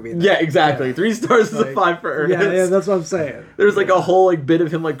Ernest movie. Yeah, exactly. Yeah. 3 stars is a 5 for Ernest. Yeah, that's what I'm saying. There's like a whole like bit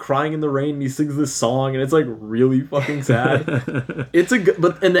of him like crying in the rain, and he sings this song, and it's like really fucking sad. It's a good,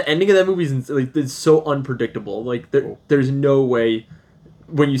 and the ending of that movie is like it's so unpredictable. Like there's no way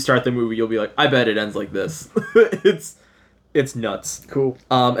when you start the movie you'll be like, I bet it ends like this. It's nuts. Cool.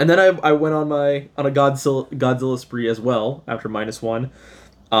 And then I went on a Godzilla spree as well after -1.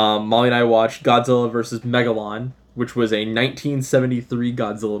 Molly and I watched Godzilla vs. Megalon, which was a 1973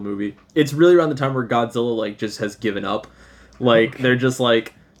 Godzilla movie. It's really around the time where Godzilla like just has given up. Like they're just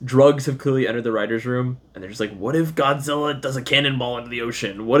like, drugs have clearly entered the writer's room, and they're just like, what if Godzilla does a cannonball into the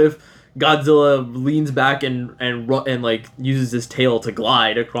ocean? What if Godzilla leans back and like uses his tail to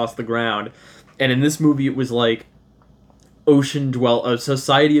glide across the ground? And in this movie, it was like a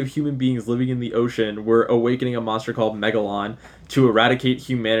society of human beings living in the ocean were awakening a monster called Megalon to eradicate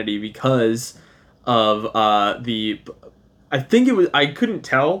humanity because of I couldn't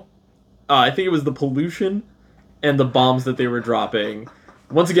tell. I think it was the pollution and the bombs that they were dropping.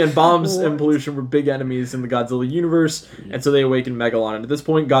 Once again, bombs and pollution were big enemies in the Godzilla universe, and so they awakened Megalon. And at this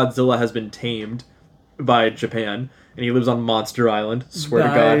point, Godzilla has been tamed by Japan, and he lives on Monster Island. Swear to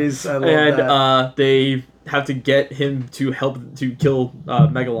God. I love that. They have to get him to help to kill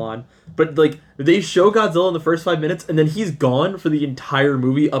Megalon. But like they show Godzilla in the first 5 minutes, and then he's gone for the entire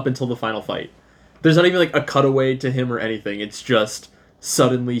movie up until the final fight. There's not even like a cutaway to him or anything. It's just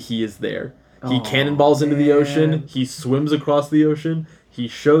suddenly he is there. He cannonballs into the ocean. He swims across the ocean. He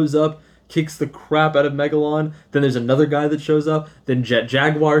shows up, kicks the crap out of Megalon. Then there's another guy that shows up. Then Jet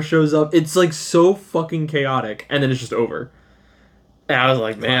Jaguar shows up. It's like so fucking chaotic, and then it's just over. And I was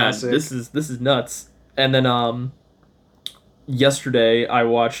like, man, this is nuts. And then yesterday I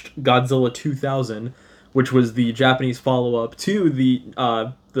watched Godzilla 2000, which was the Japanese follow-up to the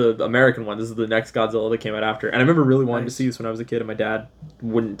American one. This is the next Godzilla that came out after. And I remember really wanting to see this when I was a kid, and my dad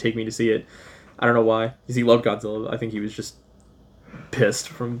wouldn't take me to see it. I don't know why, because he loved Godzilla. I think he was just pissed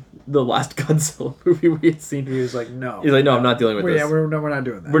from the last Godzilla movie we had seen. He was like, no. He's like, no, I'm not dealing with this. Yeah, we're not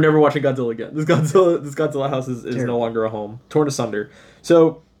doing that. We're never watching Godzilla again. This Godzilla house is no longer a home. Torn asunder.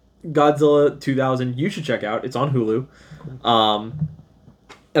 So, Godzilla 2000, you should check out. It's on Hulu.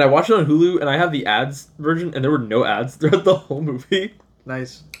 And I watched it on Hulu, and I have the ads version, and there were no ads throughout the whole movie.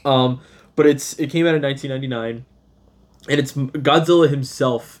 Nice. But it came out in 1999, and it's Godzilla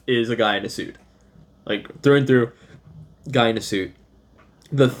himself is a guy in a suit. Like, through and through, guy in a suit.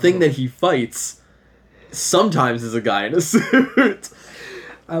 The thing that he fights sometimes is a guy in a suit.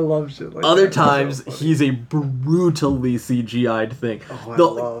 I love shit like Other that. times, So he's a brutally CGI'd thing. Oh, I the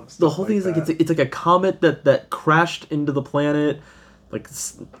love the whole thing is like it's like a comet that crashed into the planet, but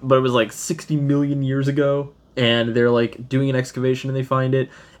it was like 60 million years ago, and they're like doing an excavation and they find it,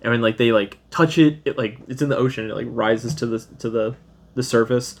 and when like they like touch it, it's in the ocean, and it like rises to the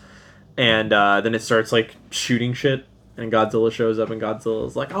surface, and then it starts like shooting shit, and Godzilla shows up, and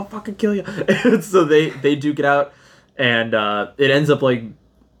Godzilla's like, I'll fucking kill you. And so they duke it out, and it ends up like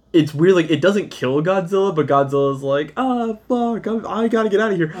it's weird, like, it doesn't kill Godzilla, but Godzilla's like, fuck, I gotta get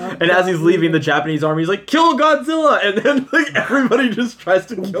out of here. And as he's leaving, the Japanese army's like, kill Godzilla! And then, like, everybody just tries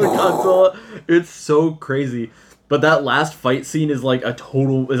to kill Godzilla. It's so crazy. But that last fight scene is like it's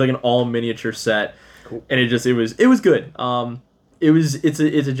like an all miniature set. Cool. And it was good. It's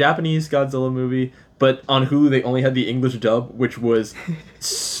a Japanese Godzilla movie, but on Hulu they only had the English dub, which was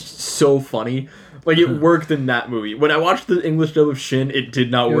so funny. Like, it worked in that movie. When I watched the English dub of Shin, it did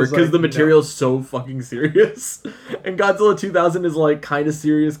not work because the material is so fucking serious. And Godzilla 2000 is, like, kind of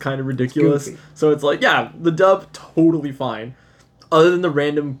serious, kind of ridiculous. So it's like, yeah, the dub, totally fine. Other than the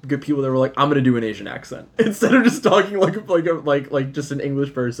random good people that were like, I'm gonna do an Asian accent instead of just talking like just an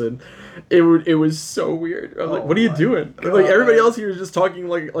English person. It was so weird. I was like, what are you doing? Like, everybody else here is just talking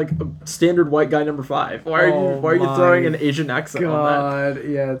like a standard white guy number 5. Why are you throwing an Asian accent on that?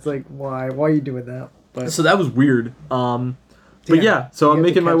 Yeah, it's like, why are you doing that? But so that was weird. But yeah, so I'm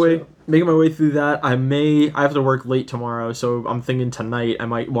making my way through that. I have to work late tomorrow, so I'm thinking tonight I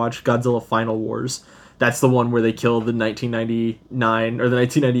might watch Godzilla Final Wars. That's the one where they kill the 1999 or the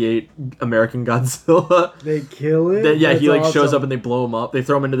 1998 American Godzilla. They kill it? Yeah, he like awesome. shows up and they blow him up. They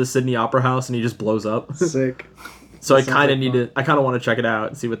throw him into the Sydney Opera House and he just blows up. Sick. So I kind of want to check it out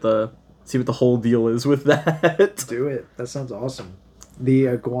and see what the whole deal is with that. Do it. That sounds awesome. The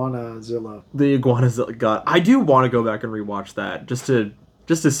Iguanazilla. The Iguanazilla. God, I do want to go back and rewatch that just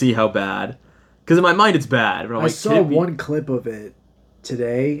to see how bad. Because in my mind it's bad. But I saw one clip of it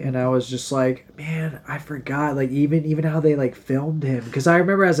today and I was just like, man, I forgot, like, even how they like filmed him, because I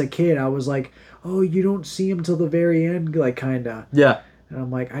remember as a kid I was like, oh, you don't see him till the very end, like, kinda. Yeah. And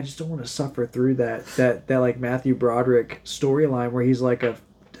I'm like, I just don't want to suffer through that like Matthew Broderick storyline where he's like an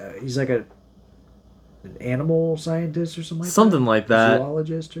animal scientist or something like that.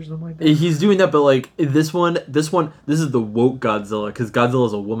 Zoologist or something like that. He's doing that, but like this is the woke Godzilla, because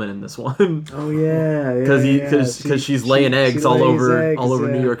Godzilla's a woman in this one. Oh yeah, because she's laying eggs all over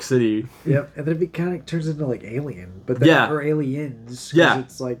New York City. Yep, and then it kind of turns into like Alien, but then or Aliens. Yeah,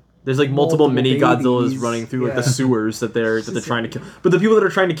 it's like there's like multiple mini babies. Godzillas running through like the sewers that they're trying to kill. But the people that are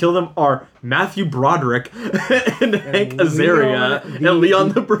trying to kill them are Matthew Broderick and Hank Azaria and Leon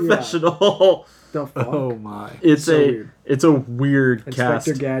the Professional. The fuck? Oh my! It's a weird cast.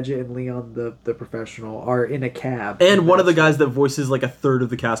 Inspector Gadget and Leon the Professional are in a cab, and one of the guys that voices like a third of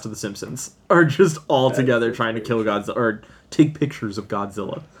the cast of The Simpsons are just all together trying to kill Godzilla or take pictures of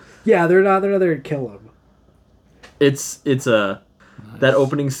Godzilla. Yeah, they're not there to kill him. That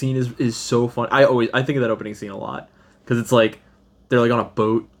opening scene is so fun. I think of that opening scene a lot because it's like they're like on a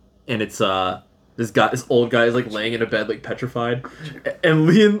boat and it's this old guy is like laying in a bed like petrified, and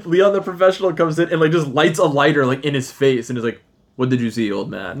Leon the Professional comes in and like just lights a lighter like in his face and is like, "What did you see,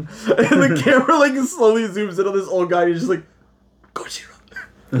 old man?" And the camera like slowly zooms in on this old guy and he's just like, "Gojira."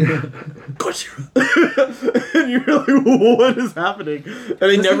 Gojira. And you're like, what is happening? And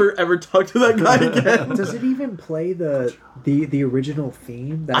they never ever talk to that guy again. Does it even play the original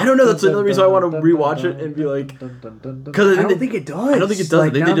theme? I don't know. That's another reason I want to rewatch it and be like, because I don't think it does. I don't think it does.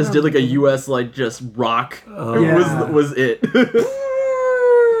 Like, I think they just did like a US like just rock. Was it?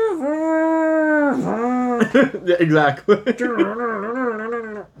 Yeah, exactly.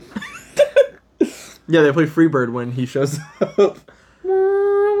 Yeah, they play Freebird when he shows up.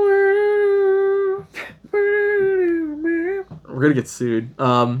 We're gonna get sued.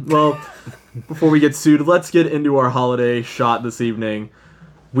 Well, before we get sued, let's get into our holiday shot this evening.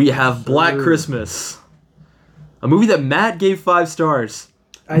 We have Black Christmas, a movie that Matt gave 5 stars.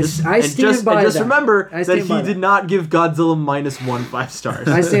 I stand by that. Just remember that he did not give Godzilla -1 5 stars.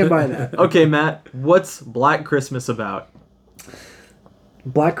 I stand by that. Okay, Matt, what's Black Christmas about?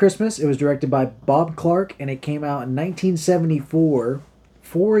 Black Christmas, it was directed by Bob Clark, and it came out in 1974,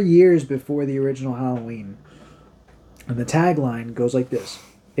 4 years before the original Halloween. And the tagline goes like this: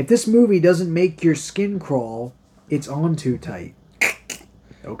 if this movie doesn't make your skin crawl, it's on too tight.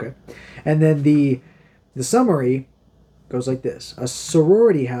 Okay. And then the summary goes like this: a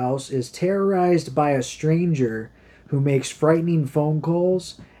sorority house is terrorized by a stranger who makes frightening phone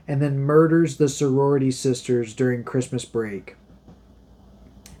calls and then murders the sorority sisters during Christmas break.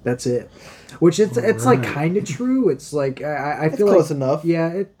 That's it. Which it's like kind of true. It's like I feel like close enough.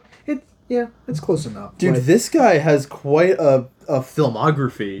 Yeah, it's close enough. Dude, like, this guy has quite a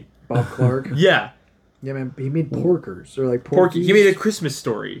filmography. Bob Clark. Yeah. Yeah, man. He made Porkers or like Porky. He made A Christmas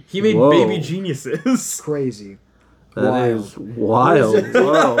Story. He made Baby Geniuses. Crazy. That is wild.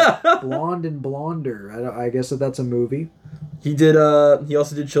 Whoa. Blonde and Blonder. I guess that's a movie. He did. He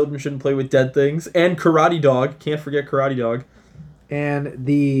also did Children Shouldn't Play with Dead Things and Karate Dog. Can't forget Karate Dog. And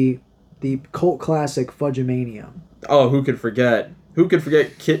the cult classic Fudgemania. Oh, who could forget? Who could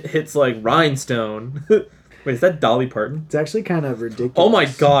forget hits like Rhinestone? Wait, is that Dolly Parton? It's actually kind of ridiculous. Oh my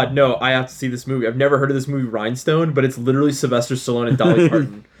god, no, I have to see this movie. I've never heard of this movie Rhinestone, but it's literally Sylvester Stallone and Dolly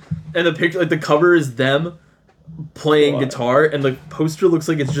Parton. And the picture, like the cover is them playing guitar, and the poster looks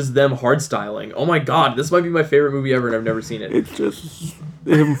like it's just them hardstyling. Oh my god, this might be my favorite movie ever, and I've never seen it. It's just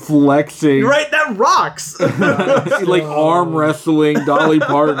him flexing. You're right, that rocks! Like arm wrestling Dolly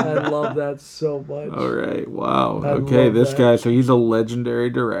Parton. I love that so much. All right, wow. I Okay, love this that. guy, so he's a legendary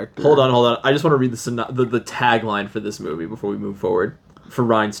director. Hold on. I just want to read the tagline for this movie before we move forward. For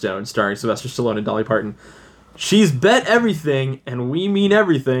Rhinestone, starring Sylvester Stallone and Dolly Parton. She's bet everything, and we mean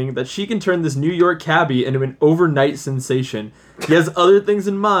everything, that she can turn this New York cabbie into an overnight sensation. He has other things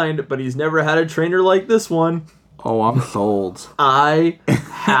in mind, but he's never had a trainer like this one. Oh, I'm sold. I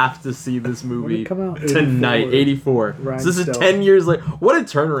have to see this movie come out? tonight. 84. So this is Rhinestone. 10 years later. What a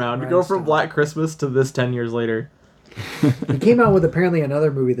turnaround to go from Rhinestone. Black Christmas to this 10 years later. He came out with apparently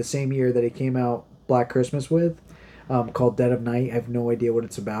another movie the same year that he came out Black Christmas with, called Dead of Night. I have no idea what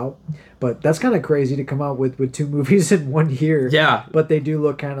it's about, but that's kind of crazy to come out with two movies in 1 year. Yeah. But they do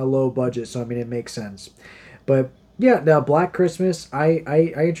look kind of low budget, so I mean it makes sense. But yeah, now Black Christmas. I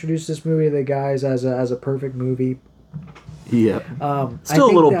introduced this movie to the guys as a perfect movie. Yep. Still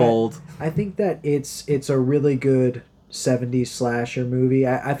a little bold. I think that it's a really good 70s slasher movie.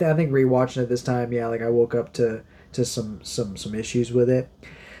 I think rewatching it this time, yeah, like I woke up to some issues with it,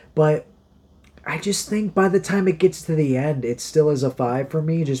 but I just think by the time it gets to the end, it still is a 5 for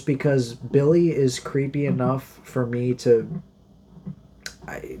me, just because Billy is creepy enough for me to.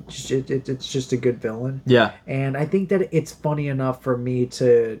 It's just a good villain. Yeah. And I think that it's funny enough for me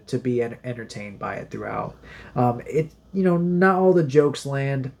to be entertained by it throughout. Not all the jokes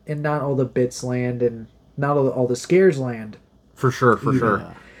land, and not all the bits land, and not all the scares land. For sure.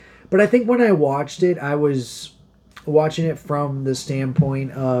 But I think when I watched it, I was watching it from the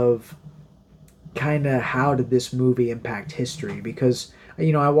standpoint of kind of how did this movie impact history, because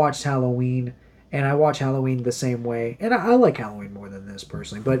I watched Halloween, and I watch Halloween the same way, and I like Halloween more than this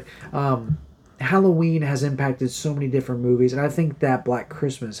personally, but Halloween has impacted so many different movies, and I think that Black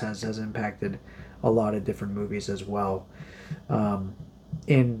Christmas has impacted a lot of different movies as well,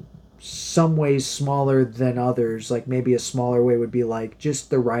 in some ways smaller than others. Like maybe a smaller way would be like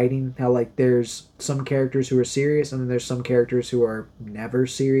just the writing, how like there's some characters who are serious, and then there's some characters who are never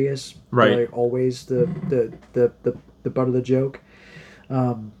serious, right? They're like always the butt of the joke.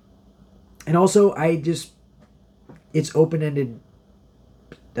 And also it's open-ended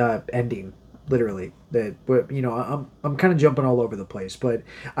ending, literally. That I'm kind of jumping all over the place, but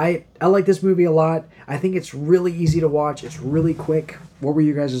I like this movie a lot. I think it's really easy to watch. It's really quick. What were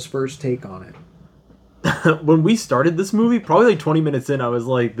you guys' first take on it? When we started this movie, probably like 20 minutes in, I was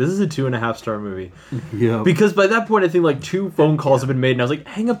like, this is a 2.5-star movie. Yeah. Because by that point, I think like 2 phone calls have been made, and I was like,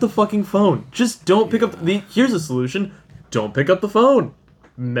 hang up the fucking phone. Just don't pick up here's a solution. Don't pick up the phone.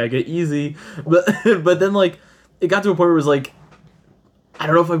 Mega easy. But then like it got to a point where it was like, I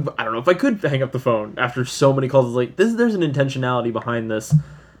don't know if I could hang up the phone after so many calls. It's like there's an intentionality behind this,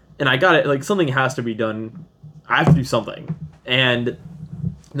 and I got it. Like something has to be done. I have to do something, and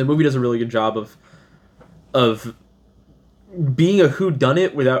the movie does a really good job of being a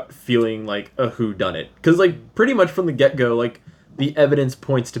whodunit without feeling like a whodunit. Because like pretty much from the get-go, like the evidence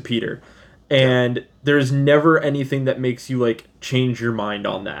points to Peter, and there's never anything that makes you like change your mind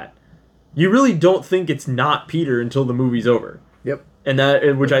on that. You really don't think it's not Peter until the movie's over. Yep. And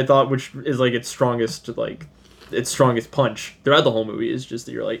that, which I thought, which is like its strongest punch throughout the whole movie, is just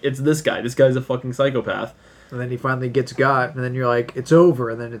that you're like, it's this guy. This guy's a fucking psychopath. And then he finally gets got, and then you're like, it's over,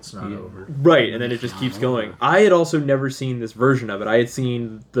 and then it's not over. Right, and then it just keeps going. I had also never seen this version of it. I had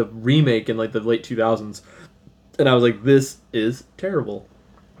seen the remake in like the late 2000s, and I was like, this is terrible.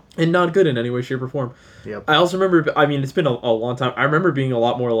 And not good in any way, shape, or form. Yep. I also remember, I mean, it's been a long time. I remember being a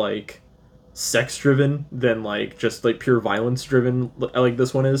lot more like sex-driven than like just like pure violence-driven like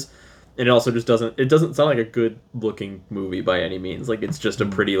this one is. And it also just doesn't sound like a good-looking movie by any means. Like, it's just a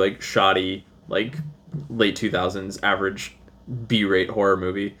pretty like shoddy, like late 2000s average B-rate horror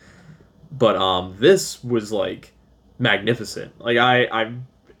movie. But this was like magnificent. Like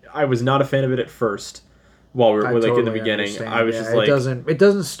I was not a fan of it at first. While we were like in the beginning, understand. I was just like, it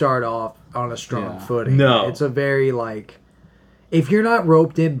doesn't start off on a strong footing. No, it's a very like, if you're not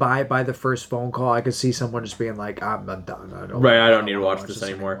roped in by the first phone call, I could see someone just being like, I'm done. I don't need to watch this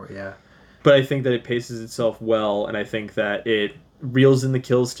anymore. Yeah. But I think that it paces itself well, and I think that it reels in the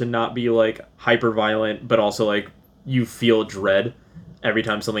kills to not be like hyper violent, but also like you feel dread every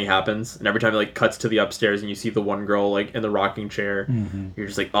time something happens, and every time it like cuts to the upstairs and you see the one girl like in the rocking chair, you're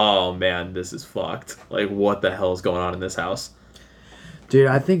just like, oh man, this is fucked. Like, what the hell is going on in this house? Dude,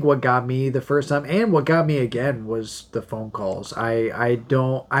 I think what got me the first time and what got me again was the phone calls. I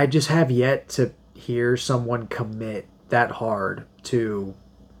just have yet to hear someone commit that hard to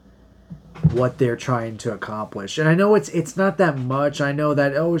what they're trying to accomplish. And I know it's not that much. I know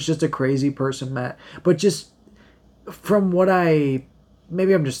that it's just a crazy person, Matt. But just from what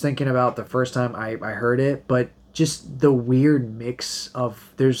maybe I'm just thinking about the first time I heard it, but just the weird mix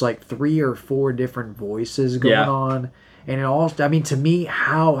of there's like 3 or 4 different voices going on. And it all, I mean, to me,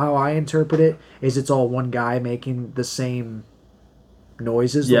 how I interpret it is it's all one guy making the same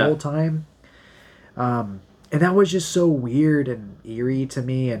noises the whole time. And that was just so weird and eerie to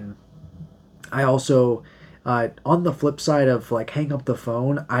me. And I also, on the flip side of like hang up the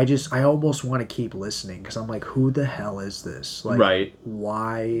phone, I almost want to keep listening because I'm like, who the hell is this? Like, right.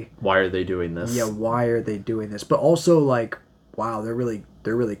 Why are they doing this? Yeah, why are they doing this? But also like, wow, they're really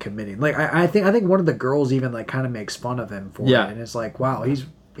committing. Like I think one of the girls even like kind of makes fun of him for it, and it's like, wow,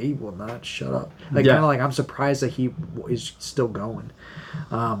 he will not shut up. Like kind of like I'm surprised that he is still going.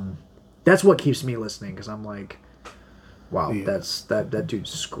 That's what keeps me listening because I'm like, wow, that's that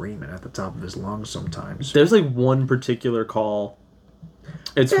dude's screaming at the top of his lungs sometimes. There's like one particular call.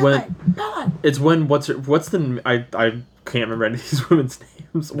 It's when what's the I can't remember any of these women's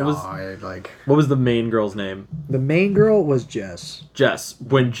names. What was the main girl's name? The main girl was Jess.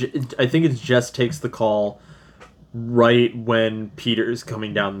 When I think it's Jess takes the call right when Peter's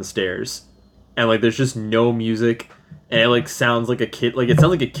coming down the stairs, and like there's just no music, and it like sounds like a kid. Like it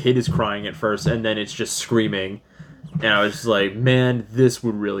sounds like a kid is crying at first, and then it's just screaming. And I was just like, man, this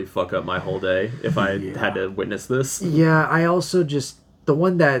would really fuck up my whole day if I had to witness this. Yeah, I also just the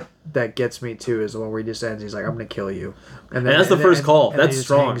one that gets me too is the one where he just ends. He's like, "I'm gonna kill you," and that's the first call. That's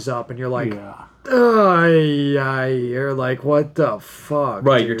strong. Hangs up, and you're like, you're like, what the fuck?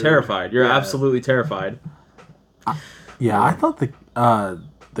 Right, dude? you're terrified. You're absolutely terrified. I thought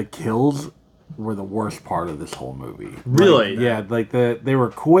the kills were the worst part of this whole movie. Really? Like they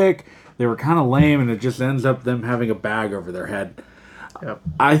were quick. They were kind of lame, and it just ends up them having a bag over their head. Yep.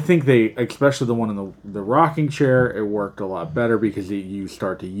 I think they, especially the one in the rocking chair, it worked a lot better because you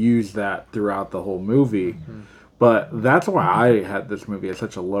start to use that throughout the whole movie. Mm-hmm. But that's why I had this movie at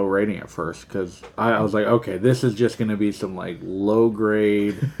such a low rating at first, because I was like, okay, this is just going to be some like low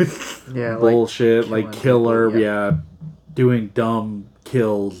grade bullshit, like killer, doing dumb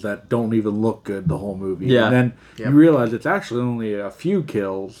kills that don't even look good the whole movie. And then you realize it's actually only a few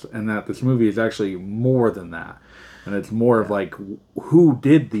kills, and that this movie is actually more than that. And it's more of like, who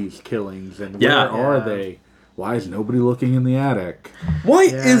did these killings and where are they? Why is nobody looking in the attic? Why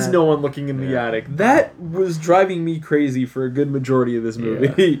is no one looking in the attic? That was driving me crazy for a good majority of this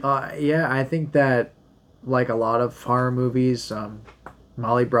movie. I think that like a lot of horror movies,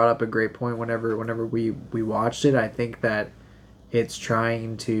 Molly brought up a great point whenever we watched it. I think that it's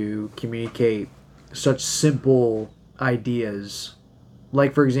trying to communicate such simple ideas.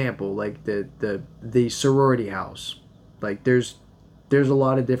 Like, for example, like the sorority house. Like, there's a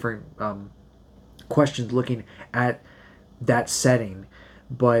lot of different questions looking at that setting,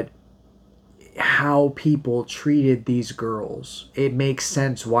 but how people treated these girls, it makes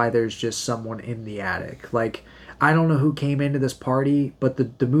sense why there's just someone in the attic. Like, I don't know who came into this party, but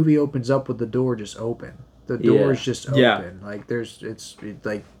the movie opens up with the door just open. The door is just open. Like, it's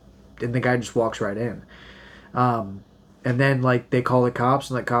like, and the guy just walks right in. And then, like, they call the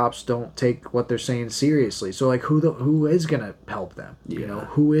cops, and the cops don't take what they're saying seriously. So, like, who is going to help them? You know,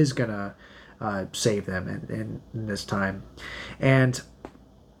 who is going to save them in this time? And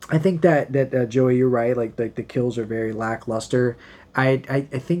I think that Joey, you're right. Like the kills are very lackluster. I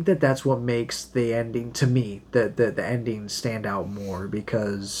think that's what makes the ending, to me, the ending stand out more,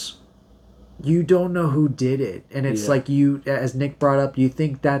 because you don't know who did it. And it's like you, as Nick brought up, you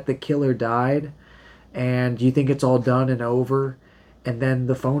think that the killer died, and you think it's all done and over, and then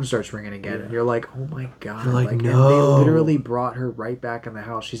the phone starts ringing again, and you're like, oh my god. You're like, no. And they literally brought her right back in the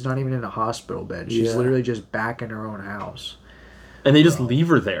house. She's not even in a hospital bed. She's literally just back in her own house. And they just leave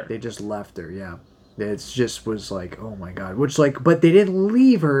her there. They just left her, It's just was like, oh my god. Which, like, but they didn't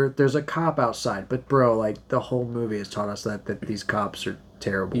leave her. There's a cop outside. But, bro, like, the whole movie has taught us that these cops are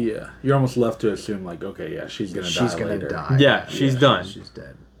terrible. Yeah. You're almost left to assume, like, okay, she's going to die. She's going to die. Yeah, she's done. She's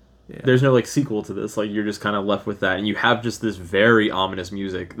dead. Yeah. There's no, like, sequel to this. Like, you're just kind of left with that. And you have just this very ominous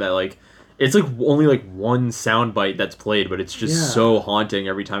music that, like, it's, like, only, like, one soundbite that's played, but it's just so haunting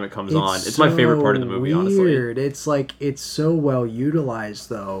every time it comes on. It's my favorite part of the movie, honestly. It's, like, it's so well utilized,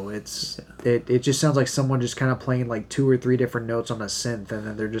 though. It just sounds like someone just kind of playing, like, 2 or 3 different notes on a synth, and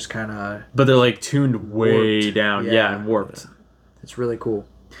then they're just kind of... But they're, like, tuned way down. Yeah, and warped. It's really cool.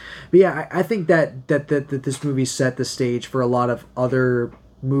 But yeah, I think that this movie set the stage for a lot of other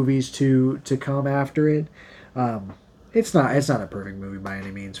movies to come after it. It's not a perfect movie by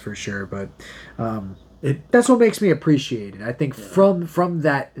any means, for sure, but that's what makes me appreciate it. I think from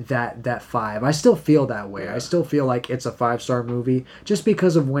that 5, I still feel that way. I still feel like it's a 5-star movie just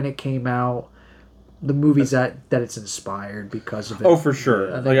because of when it came out, the movies that it's inspired because of it. Oh, for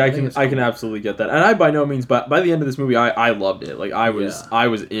sure. I can absolutely get that. And I by no means, but by the end of this movie, I loved it. Like I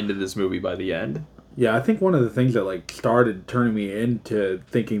was into this movie by the end. Yeah, I think one of the things that like started turning me into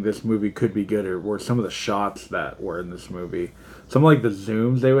thinking this movie could be good were some of the shots that were in this movie. Some like the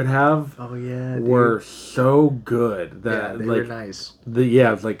zooms they would have. Oh yeah, were so good that they were nice.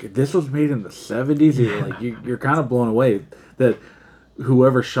 It's like this was made in the 70s. Yeah. Like you're kind of blown away that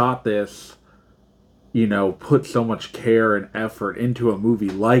whoever shot this, put so much care and effort into a movie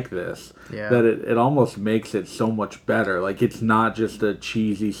like this that it almost makes it so much better. Like it's not just a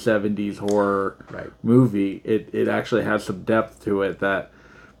cheesy 70s horror movie. It actually has some depth to it that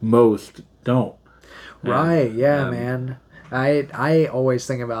most don't. Right, man. I always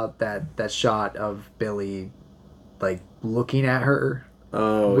think about that shot of Billy like looking at her.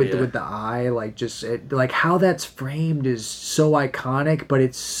 With the eye, like just like how that's framed is so iconic, but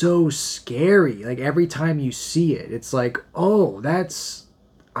it's so scary. Like every time you see it, it's like, oh,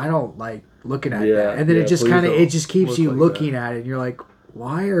 I don't like looking at that, and then it just keeps you looking at it, and you're like,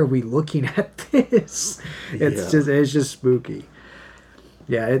 why are we looking at this? It's just spooky.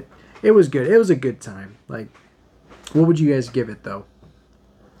 Yeah, it was good. It was a good time. Like, what would you guys give it though?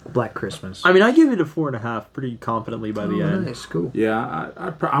 Black Christmas. I mean, I give it a 4.5 pretty confidently by the end. Nice, cool. Yeah,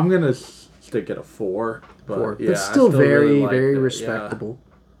 I'm gonna stick at a 4. But yeah, it's still very, really very respectable.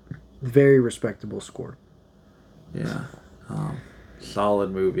 Yeah. Very respectable score. Yeah,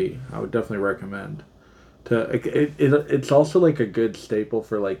 solid movie. I would definitely recommend. It's also like a good staple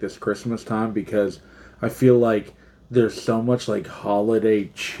for like this Christmas time because I feel like there's so much like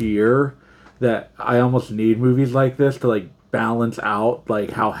holiday cheer that I almost need movies like this to like balance out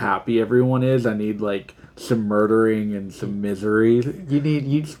like how happy everyone is. I need like some murdering and some misery.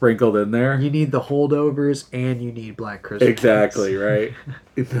 You sprinkled in there. You need the holdovers and you need Black Christmas. Exactly, right?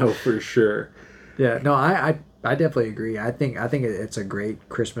 No, for sure. Yeah, no, I definitely agree. I think it's a great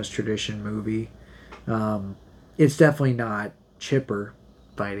Christmas tradition movie. It's definitely not chipper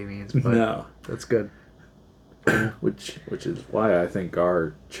by any means, but no, that's good. which is why I think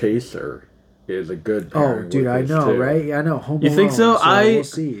our chaser is a good pairing. Oh, dude, I know, too. Right? I know. Home Alone, think so? We'll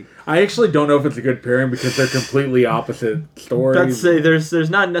see. I actually don't know if it's a good pairing because they're completely opposite stories. I'd say there's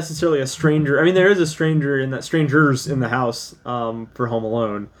not necessarily a stranger. I mean, there is a strangers in the house for Home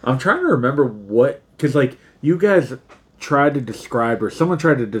Alone. I'm trying to remember because like you guys tried to describe, or someone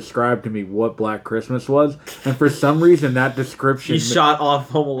tried to describe to me what Black Christmas was, and for some reason that description he shot off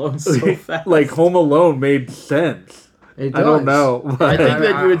Home Alone so fast. Like Home Alone made sense. It does. I don't know. I think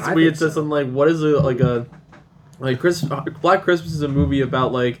that we had said something like, "What is Black Christmas is a movie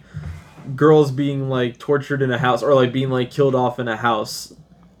about like girls being like tortured in a house or like being like killed off in a house,"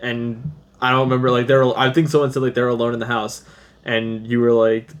 and I don't remember like I think someone said like they're alone in the house, and you were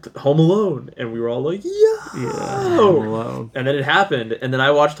like Home Alone, and we were all like, yeah, Home Alone, and then it happened, and then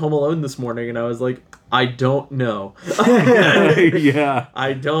I watched Home Alone this morning, and I was like, I don't know. Yeah.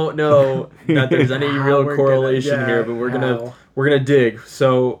 I don't know that there's any real correlation here, but we're gonna dig.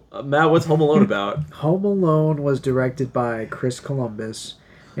 So, Matt, what's Home Alone about? Home Alone was directed by Chris Columbus,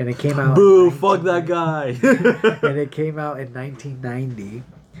 and it came out. Boo! Fuck that guy. And it came out in 1990,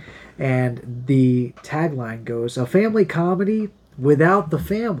 and the tagline goes: "A family comedy without the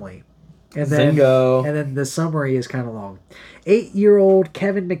family." And then, Zingo. And then the summary is kind of long. 8-year-old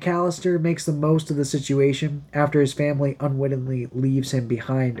Kevin McAllister makes the most of the situation after his family unwittingly leaves him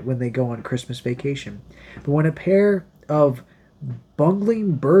behind when they go on Christmas vacation. But when a pair of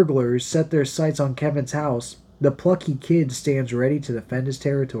bungling burglars set their sights on Kevin's house, the plucky kid stands ready to defend his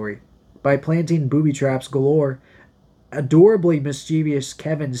territory. By planting booby traps galore, adorably mischievous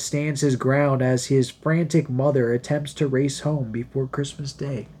Kevin stands his ground as his frantic mother attempts to race home before Christmas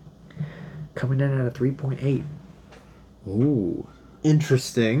Day. Coming in at a 3.8. Ooh.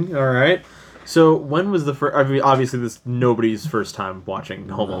 Interesting. All right. So when was the first? I mean, obviously, this nobody's first time watching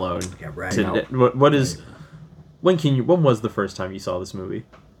Home Alone. Yeah, right. What is? When was the first time you saw this movie?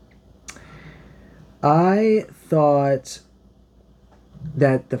 I thought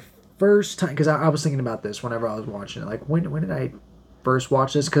that the first time, because I was thinking about this whenever I was watching it. Like, when did I first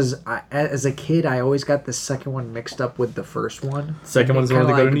watch this? Because as a kid, I always got the second one mixed up with the first one. Second one's the one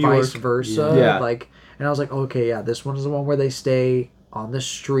they go to New York. Vice versa. Yeah. Like, and I was like, okay, yeah, this one is the one where they stay on the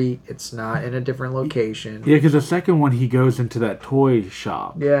street. It's not in a different location. Yeah, because the second one, he goes into that toy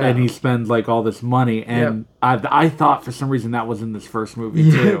shop. Yeah. And he spends, like, all this money. And I thought for some reason that was in this first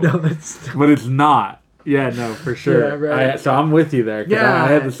movie, too. But it's not. Yeah, no, for sure. Yeah, right. So I'm with you there. 'Cause Yeah. I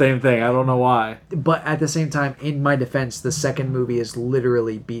had the same thing. I don't know why. But at the same time, in my defense, the second movie is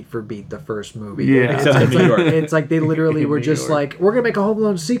literally beat for beat the first movie. Yeah. It's, Except in it's New like, York. it's like they literally were New just York. like, we're gonna make a Home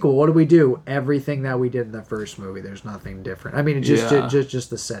Alone sequel. What do we do? Everything that we did in the first movie. There's nothing different. I mean, it's just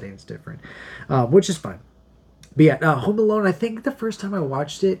the setting's different, which is fine. But yeah, Home Alone, I think the first time I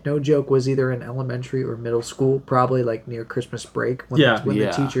watched it, no joke, was either in elementary or middle school, probably like near Christmas break when, when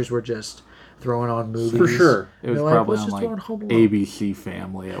the teachers were just throwing on movies. For sure. It was They're like, probably let's on, just like, throw on Home Alone. ABC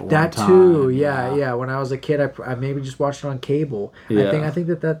Family at one That time. too, yeah. When I was a kid, I maybe just watched it on cable. Yeah. I think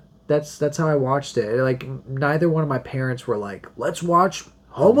that's how I watched it. Like neither one of my parents were like, let's watch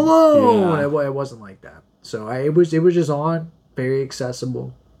Home Alone. Yeah. It wasn't like that. So it was just on, very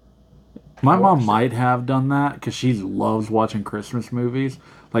accessible. My mom might have done that because she loves watching Christmas movies.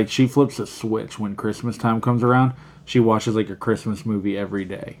 Like, she flips a switch when Christmas time comes around. She watches, like, a Christmas movie every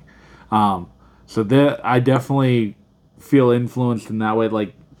day. So that I definitely feel influenced in that way.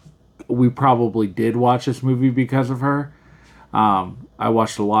 Like, we probably did watch this movie because of her. I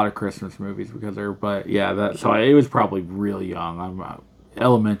watched a lot of Christmas movies because of her. But, yeah, so it was probably real young. I'm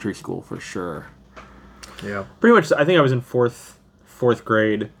elementary school for sure. Yeah. Pretty much, I think I was in fourth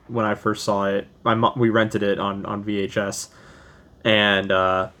grade when I first saw it. We rented it on VHS, and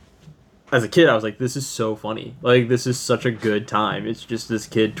as a kid, I was like, "This is so funny! Like, this is such a good time." It's just this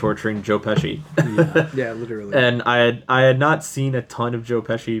kid torturing Joe Pesci. Yeah, literally. And I had not seen a ton of Joe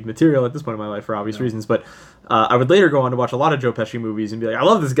Pesci material at this point in my life for obvious reasons, but I would later go on to watch a lot of Joe Pesci movies and be like, "I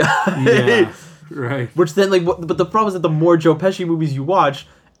love this guy." Yeah, right. Which then, like, but the problem is that the more Joe Pesci movies you watch,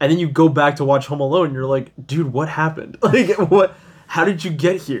 and then you go back to watch Home Alone, and you're like, "Dude, what happened? Like, what? How did you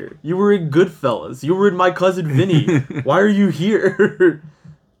get here? You were in Goodfellas. You were in My Cousin Vinny. Why are you here?"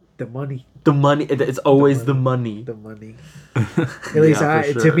 The money. The money. It's always the money. The money. At least Yeah,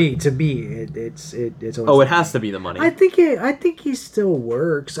 for sure. to me, it's always. Oh, it has to be the money. I think he still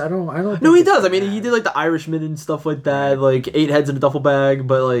works. I don't. No, think he it's does. I mean, bad. he did like The Irishman and stuff like that, like 8 heads in a duffel bag.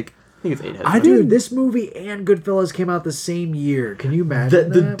 But like, I think it's 8 heads. I Dude, this movie and Goodfellas came out the same year. Can you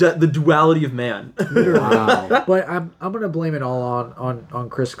imagine the duality of man. Wow. But I'm gonna blame it all on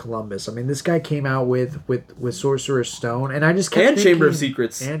Chris Columbus. I mean, this guy came out with Sorcerer's Stone, and I just kept And thinking, Chamber of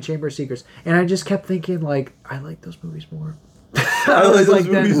Secrets. and Chamber of Secrets, and I just kept thinking like I like those movies more. I like those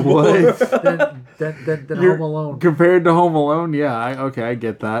movies more. than Home Alone. Compared to Home Alone, yeah, I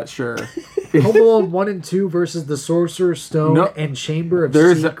get that, sure. Home Alone 1 and 2 versus the Sorcerer's Stone No, and Chamber of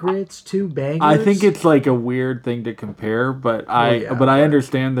there's a- Secrets, two bangers. I think it's like a weird thing to compare, but I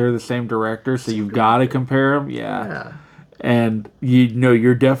understand they're the same director, so you've got to compare them. Yeah. And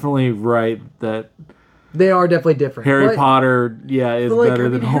you're definitely right that They are definitely different. Harry But- Potter, is but, like, better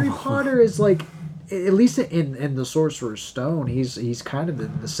than Harry Home Alone. Potter is like, at least in the Sorcerer's Stone, he's kind of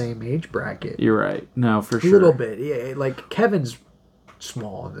in the same age bracket. You're right. No, for A sure. little bit, yeah. Like Kevin's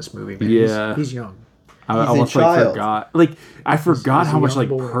small in this movie, man. Yeah. He's young. I He's a almost child. forgot. Like I forgot he's how a much young like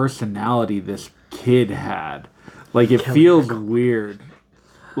boy. personality this kid had. Like it feels weird.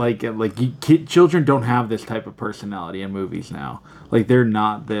 Like children don't have this type of personality in movies now. Like they're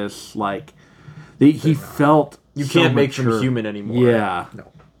not this like. He felt. You so can't make them mature. human anymore. Yeah. No.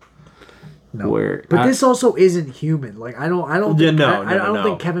 Where But this also isn't human. Like I don't Yeah, think no, I don't no.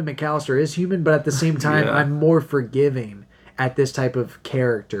 think Kevin McAllister is human, but at the same time Yeah. I'm more forgiving at this type of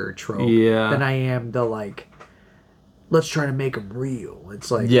character trope than I am the like let's try to make him real. It's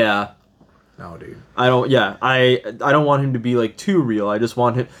like Yeah. no, dude. I don't want him to be like too real. I just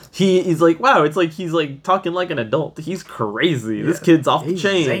want him. He's like, wow, it's like he's like talking like an adult. He's crazy. This kid's off the He's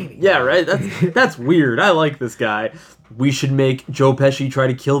chain. zany. Yeah, right. That's weird. I like this guy. We should make Joe Pesci try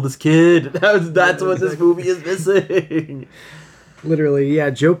to kill this kid. That's what this movie is missing. Literally, yeah,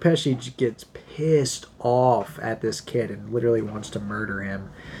 Joe Pesci gets pissed off at this kid and literally wants to murder him.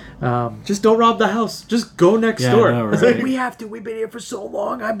 Just don't rob the house. Just go next Yeah, door. I know, It's right? like, we have to. We've been here for so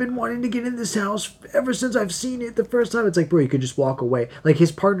long. I've been wanting to get in this house ever since I've seen it the first time. It's like, bro, you could just walk away. Like,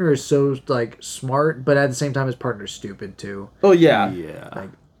 his partner is so, like, smart, but at the same time, his partner's stupid, too. Oh yeah. Yeah.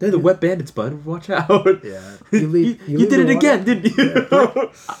 They're the wet bandits, bud. Watch out. Yeah. You leave did it the again, didn't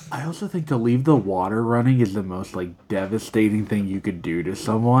you? I also think to leave the water running is the most like devastating thing you could do to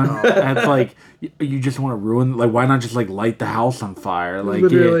someone. Oh. It's like you just want to ruin. Like why not just like light the house on fire? Like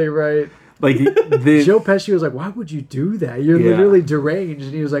Literally, right. like the Joe Pesci was like, why would you do that? You're Yeah. literally deranged.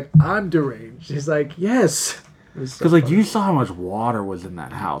 And he was like, I'm deranged. He's like, yes. because like you saw how much water was in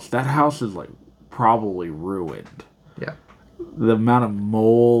that house. That house is like probably ruined. Yeah. the amount of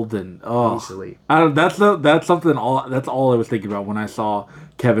mold and Easily. I don't. That's something. That's all I was thinking about when I saw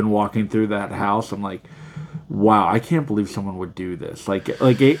Kevin walking through that house. I'm like, wow, I can't believe someone would do this.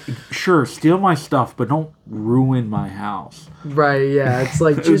 Sure, steal my stuff, but don't ruin my house. Right? Yeah. It's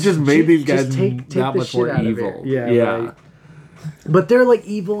like It just made these guys take that the much shit more out evil. Of it. Yeah. Yeah. Right. But they're like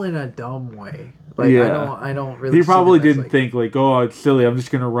evil in a dumb way. Like I don't really. He probably see them as, didn't think like, oh, it's silly. I'm just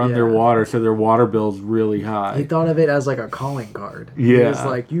gonna run their Yeah. water, so their water bill's really high. He thought of it as like a calling card. Yeah. He was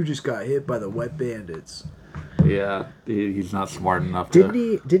like, you just got hit by the wet bandits. Yeah, he's not smart enough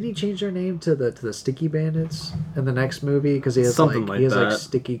to. Didn't he change their name to the Sticky Bandits in the next movie because he has Something he has that.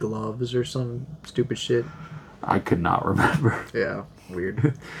 sticky gloves or some stupid shit. I could not remember. Yeah,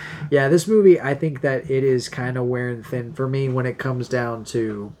 weird. Yeah, this movie, I think that it is kind of wearing thin for me when it comes down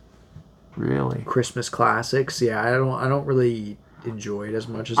to Really? Christmas classics. Yeah, I don't really enjoy it as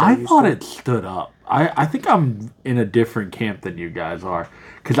much as I used thought to. it stood up. I think I'm in a different camp than you guys are.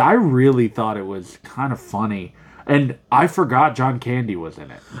 Because I really thought it was kind of funny. And I forgot John Candy was in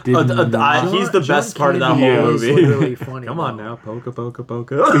it. Didn't know. He's the John best part of that Candy whole is movie. literally funny. Come on though. now, poka poka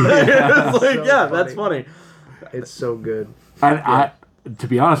poka. It's like, So yeah, that's funny. funny. It's so good. I to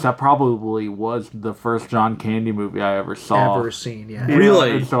be honest, that probably was the first John Candy movie I ever saw. Ever seen? Yeah. Yeah,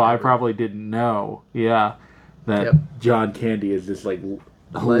 Really? and so I probably didn't know. Yeah, that Yep. John Candy is this like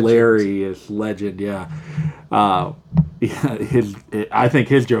hilarious legend. Yeah. I think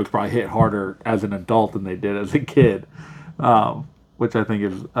his jokes probably hit harder as an adult than they did as a kid, which I think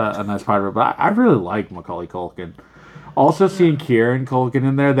is a nice part of it. But I really like Macaulay Culkin. Also, seeing Kieran Culkin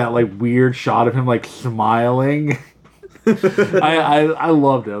in there, that like weird shot of him like smiling. I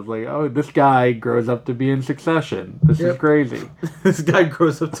loved it. I was like, oh, this guy grows up to be in Succession. This is crazy. This guy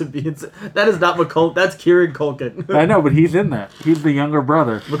grows up to be. That is not Macaulay. That's Kieran Culkin. I know, but he's in there. He's the younger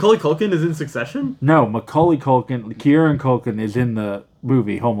brother. Macaulay Culkin is in Succession. No, Macaulay Culkin, Kieran Culkin is in the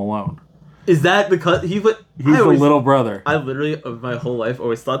movie Home Alone. Is that because He's the little brother. I literally, of my whole life,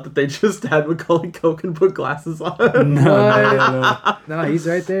 always thought that they just had Macaulay Culkin put glasses on. No, he's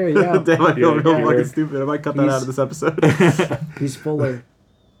right there. Yeah. Damn, I feel real yeah. fucking stupid. I might cut that out of this episode. He's Fuller.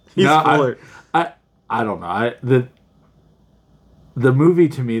 He's No, Fuller. I don't know. The movie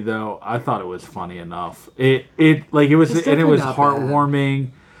to me though, I thought it was funny enough. It was and it definitely was not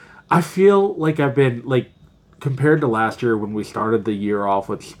heartwarming. I feel like I've been like compared to last year when we started the year off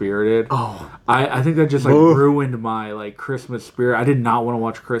with Spirited. Oh, I think that just like ruined my like Christmas spirit. I did not want to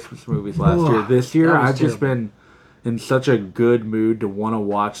watch Christmas movies last year. This year that was I've just terrible. been in such a good mood to want to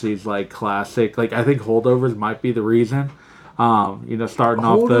watch these like classic. Like I think Holdovers might be the reason. Starting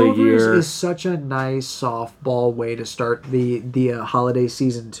off the Holdovers year. is such a nice softball way to start the holiday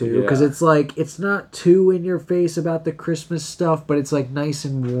season too, because Yeah. it's like it's not too in your face about the Christmas stuff, but it's like nice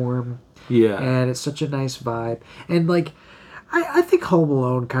and warm. Yeah. And it's such a nice vibe. And like I think Home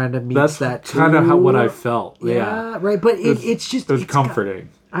Alone kind of meets That's that too. kind of what I felt. Yeah, right. But it's just it was it's got- comforting.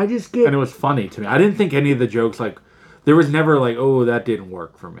 I just get And it was funny to me. I didn't think any of the jokes like there was never like, oh, that didn't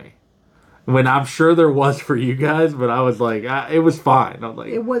work for me. When I'm sure there was for you guys, but I was like, it was fine. I'm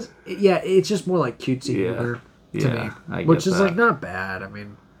like, it was it's just more like cutesy Yeah. humor to Yeah, I me, which get is that. like not bad. I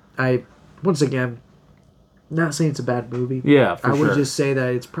mean, once again, not saying it's a bad movie. Yeah, for I would sure. just say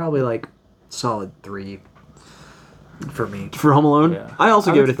that it's probably like solid 3 for me. For Home Alone, Yeah. I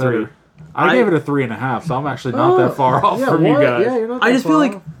also gave it a That's 3. better. I gave it a 3.5, so I'm actually not that far off from you guys. Yeah, you're not I that just feel far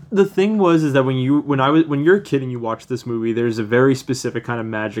like off. the thing was that when you're a kid and you watch this movie, there's a very specific kind of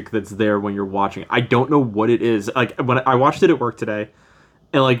magic that's there when you're watching it. I don't know what it is. Like when I watched it at work today,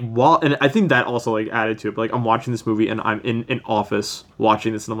 and and I think that also like added to it. But like I'm watching this movie and I'm in an office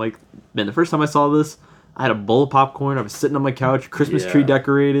watching this, and I'm like, man, the first time I saw this, I had a bowl of popcorn. I was sitting on my couch, Christmas tree Yeah.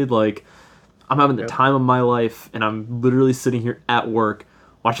 decorated. Like I'm having the time of my life, and I'm literally sitting here at work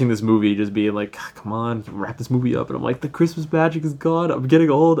watching this movie, just being like, come on, wrap this movie up. And I'm like, the Christmas magic is gone. I'm getting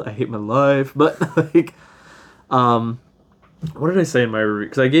old. I hate my life. But like, what did I say in my review?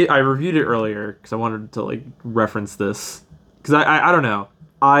 Because I reviewed it earlier because I wanted to like reference this. Because I don't know.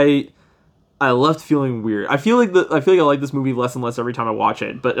 I left feeling weird. I feel like I like this movie less and less every time I watch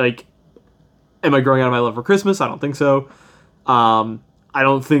it. But like, am I growing out of my love for Christmas? I don't think so. I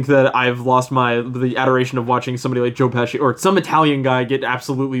don't think that I've lost the adoration of watching somebody like Joe Pesci or some Italian guy get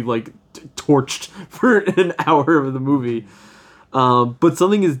absolutely like torched for an hour of the movie. But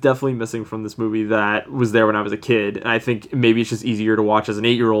something is definitely missing from this movie that was there when I was a kid. And I think maybe it's just easier to watch as an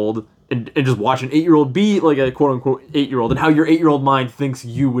 8-year-old and just watch an 8-year-old be like a quote unquote 8-year-old and how your 8-year-old mind thinks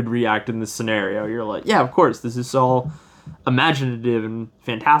you would react in this scenario. You're like, yeah, of course, this is all imaginative and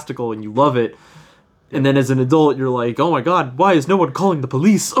fantastical and you love it. And then as an adult, you're like, oh my god, why is no one calling the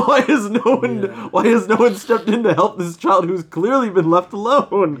police? Why has no one stepped in to help this child who's clearly been left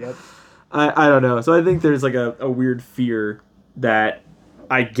alone? Yep. I don't know. So I think there's like a weird fear that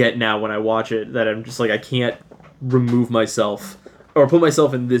I get now when I watch it, that I'm just like, I can't remove myself or put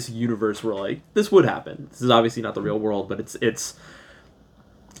myself in this universe where like this would happen. This is obviously not the real world, but it's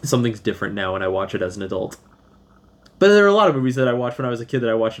something's different now when I watch it as an adult. But there are a lot of movies that I watched when I was a kid that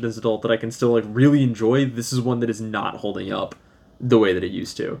I watched it as an adult that I can still like really enjoy. This is one that is not holding up the way that it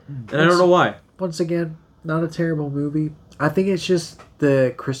used to. And I don't know why. Once again, not a terrible movie. I think it's just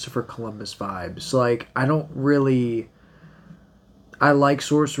the Christopher Columbus vibes. Like, I like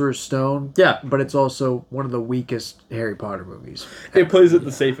Sorcerer's Stone. Yeah. But it's also one of the weakest Harry Potter movies. It plays it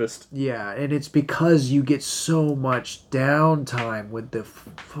the safest. Yeah, and it's because you get so much downtime with the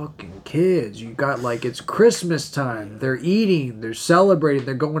fucking kids. You got, like, it's Christmas time. They're eating. They're celebrating.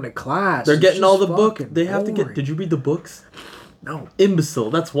 They're going to class. They're It's getting all the just book. fucking They have to get... boring. Did you read the books? No. Imbecile.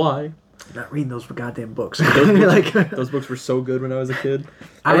 That's why. I'm not reading those goddamn books. Those books were so good when I was a kid.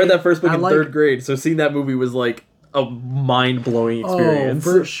 I read that first book in third grade, so seeing that movie was like a mind-blowing experience.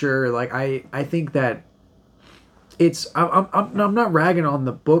 Oh, for sure. Like I think that it's I'm not ragging on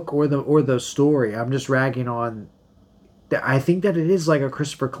the book or the story. I'm just ragging on that. I think that it is like a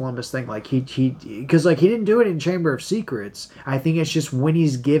Christopher Columbus thing. Like he because like he didn't do it in Chamber of Secrets. I think it's just when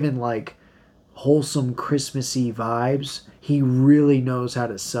he's given like wholesome Christmassy vibes, he really knows how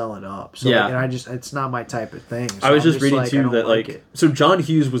to sell it up. So Yeah. like, and it's not my type of thing. So I was I'm just reading like, I too don't that like it. so John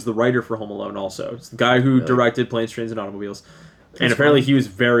Hughes was the writer for Home Alone also. It's the guy who directed Planes, Trains, and Automobiles. And apparently he was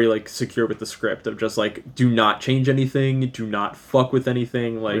very like secure with the script of just like, do not change anything, do not fuck with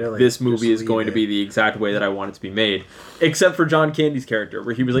anything. Like Really? this movie Just is going to leave be it. the exact way that I want it to be made. Except for John Candy's character,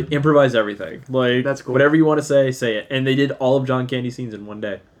 where he was like, improvise everything. Like That's cool. whatever you want to say it. And they did all of John Candy's scenes in one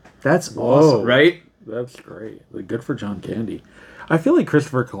day. That's Whoa. awesome. Right? That's great. Like, good for John Candy. I feel like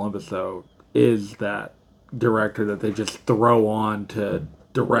Christopher Columbus, though, is that director that they just throw on to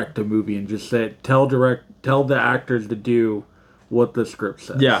direct a movie and just say, tell the actors to do what the script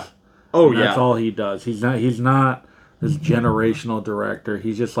says. Yeah. Oh, And yeah. that's all he does. He's not this generational director.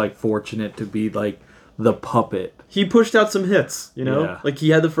 He's just like fortunate to be like the puppet. He pushed out some hits, you know? Yeah. Like he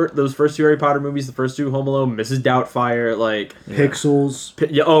had those first two Harry Potter movies, the first two Home Alone, Mrs. Doubtfire, like Pixels.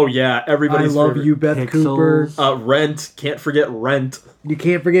 yeah, oh yeah, I everybody's love favorite. you, Beth Pixels. Cooper. Rent, can't forget Rent. You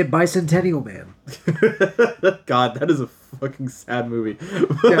can't forget Bicentennial Man. God, that is a fucking sad movie.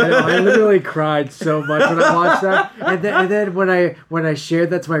 I literally cried so much when I watched that, and then when I shared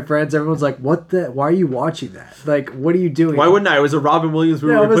that to my friends, everyone's like, "What the? Why are you watching that? Like, what are you doing?" Why wouldn't I? It was a Robin Williams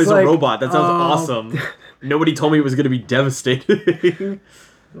movie Yeah, I where he was plays like, a robot. That sounds awesome. Nobody told me it was going to be devastating.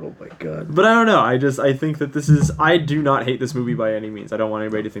 Oh my god! But I don't know. I think that this is. I do not hate this movie by any means. I don't want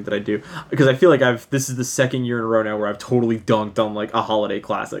anybody to think that I do, because I feel like this is the second year in a row now where I've totally dunked on like a holiday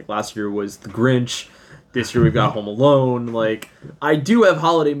classic. Last year was The Grinch. This year we've got Home Alone. Like, I do have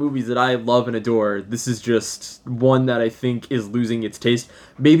holiday movies that I love and adore. This is just one that I think is losing its taste.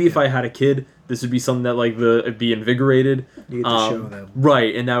 Maybe if I had a kid, this would be something that like it'd be invigorated. You get to show them.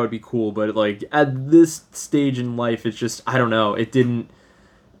 Right, and that would be cool. But like at this stage in life, it's just, I don't know. It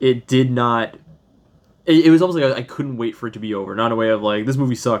did not. It was almost like I couldn't wait for it to be over. Not in a way of like, this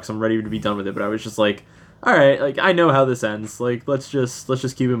movie sucks, I'm ready to be done with it. But I was just like, all right, like I know how this ends. Like let's just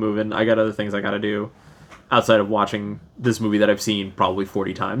keep it moving. I got other things I gotta do outside of watching this movie that I've seen probably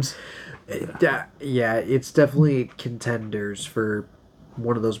 40 times. Yeah, it's definitely contenders for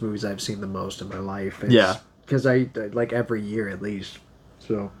one of those movies I've seen the most in my life. Yeah. Because I like every year at least.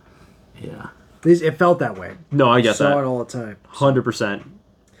 So Yeah. it felt that way. No, I get Saw that. it all the time. 100%.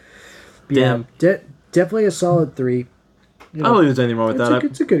 Yeah, Damn. definitely a solid 3. You I don't think there's anything wrong with that.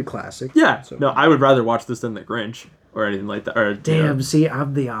 It's a good classic. Yeah. So- No, I would rather watch this than The Grinch or anything like that. Or, Damn, see,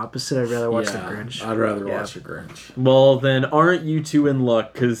 I'm the opposite. I'd rather watch The Grinch. I'd rather Yeah. watch The Grinch. Well, then aren't you two in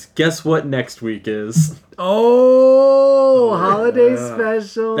luck? Because guess what next week is? Oh, holiday yeah.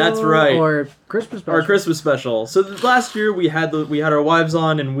 special. That's right. Or Christmas special. Our Christmas special. So last year we had our wives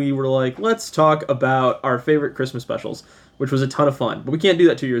on and we were like, let's talk about our favorite Christmas specials, which was a ton of fun. But we can't do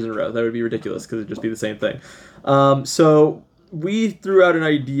that 2 years in a row. That would be ridiculous because it'd just be the same thing. So we threw out an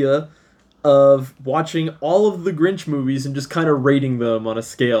idea of watching all of the Grinch movies and just kind of rating them on a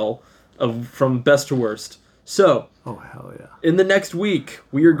scale of from best to worst. So Oh, hell yeah. in the next week,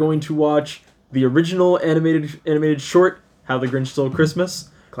 we are going to watch the original animated short, How the Grinch Stole Christmas.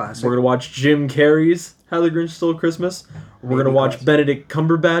 Classic. We're going to watch Jim Carrey's How the Grinch Stole Christmas. We're going to watch classic. Benedict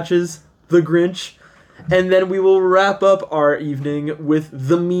Cumberbatch's The Grinch. And then we will wrap up our evening with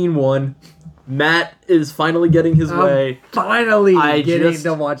the mean one, Matt is finally getting his way. Finally I getting just-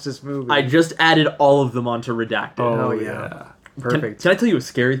 to watch this movie. I just added all of them onto Redacted. Oh, yeah. Perfect. Can I tell you a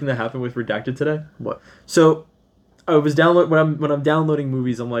scary thing that happened with Redacted today? What? So, I was when I'm downloading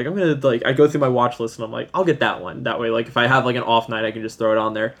movies, I'm like, I'm gonna I go through my watch list and I'm like, I'll get that one. That way, like if I have like an off night, I can just throw it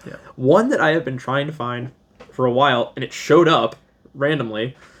on there. Yeah. One that I have been trying to find for a while, and it showed up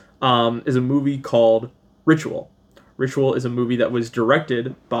randomly, is a movie called Ritual. Ritual is a movie that was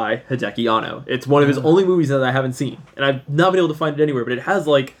directed by Hideki Anno. It's one of his only movies that I haven't seen, and I've not been able to find it anywhere. But it has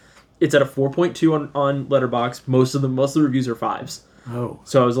it's at a 4.2 on Letterboxd. Most of the reviews are 5s. Oh.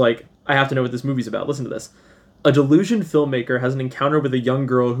 So I was like, I have to know what this movie's about. Listen to this. A delusioned filmmaker has an encounter with a young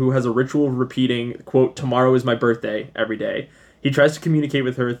girl who has a ritual repeating, quote, "Tomorrow is my birthday," every day. He tries to communicate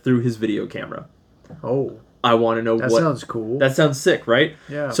with her through his video camera. Oh. I want to know That sounds cool. That sounds sick, right?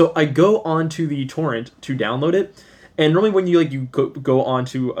 Yeah. So I go onto the torrent to download it. And normally when you go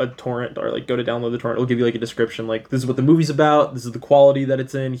onto a torrent or go to download the torrent, it'll give you a description this is what the movie's about, this is the quality that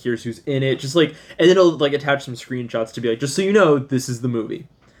it's in, here's who's in it, just and then it'll attach some screenshots to be just so you know this is the movie.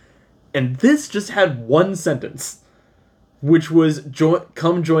 And this just had one sentence, which was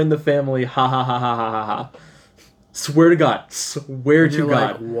come join the family, ha ha ha ha ha ha ha. Swear to God, swear And to you're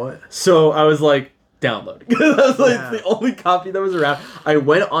God. like, what? So I was like, download. That was it's the only copy that was around. I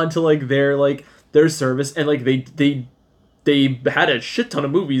went onto their service, and they had a shit ton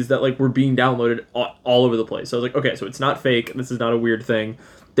of movies that were being downloaded all over the place. So I was like, okay, so it's not fake. This is not a weird thing.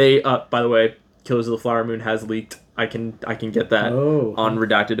 They by the way, Killers of the Flower Moon has leaked. I can get that on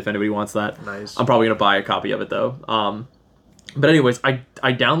Redacted if anybody wants that. Nice. I'm probably gonna buy a copy of it though. But anyways, I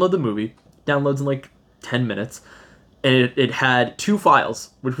download the movie. Downloads in 10 minutes, and it had 2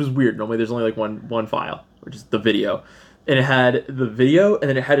 files, which was weird. Normally there's only one file, which is the video. And it had the video, and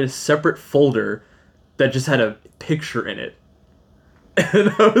then it had a separate folder that just had a picture in it. And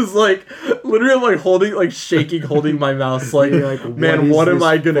I was literally holding, shaking, holding my mouse, man, what am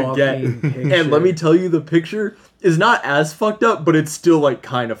I gonna get? Picture? And let me tell you, the picture is not as fucked up, but it's still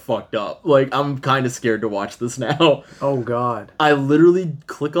kind of fucked up. I'm kind of scared to watch this now. Oh God. I literally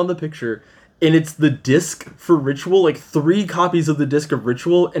click on the picture, and it's the disc for Ritual, 3 copies of the disc of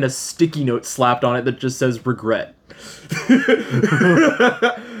Ritual, and a sticky note slapped on it that just says regret.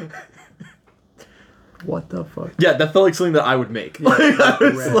 What the fuck? Yeah, that felt like something that I would make. Yeah, I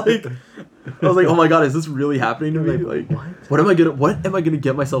was like, oh my God, is this really happening to me? What am I gonna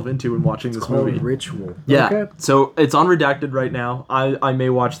get myself into in watching this movie? Ritual. Yeah. Okay. So it's on Redacted right now. I may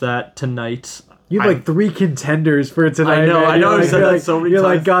watch that tonight. You have 3 contenders for tonight. I know, man. I know. I've said that so many You're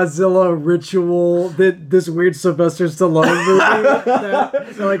times. Godzilla, Ritual, this weird Sylvester Stallone movie.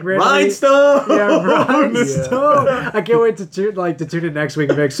 Randomly, Rhinestone. Yeah, Rhinestone. I can't wait to tune in next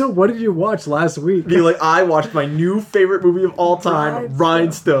week and be like, so what did you watch last week? Be I watched my new favorite movie of all time,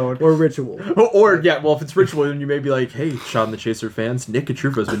 Rhinestone. Or Ritual. Or well, if it's Ritual, then you may be like, hey, Shot and the Chaser fans, Nick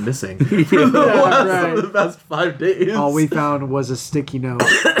Atrufo's been missing for the past 5 days. All we found was a sticky note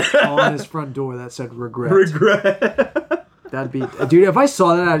on his front door that said regret. Regret. That'd be, dude. If I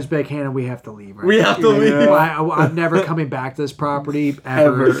saw that, I'd just be like, Hannah, we have to leave. Right We now. have to leave. I'm never coming back to this property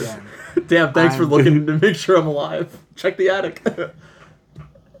ever again. Damn, thanks for looking to make sure I'm alive. Check the attic.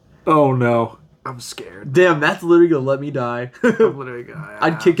 Oh no. I'm scared. Damn, Matt's literally gonna let me die. I'm literally gonna.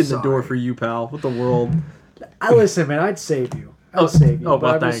 I'd kick in the door for you, pal. What the world? I listen, man. I'd save you. I'd save you. Oh, but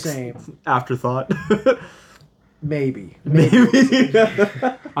well, I'm thanks. just saying, Afterthought. maybe.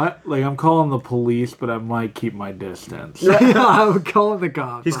 I'm calling the police, but I might keep my distance. I'm calling the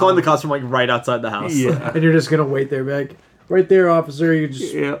cops. He's calling the cops from right outside the house. Yeah. And you're just gonna wait there, like, right there, officer. You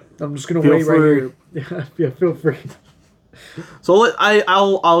just. Yeah. I'm just gonna Feel wait free. right here. Yeah, feel free. So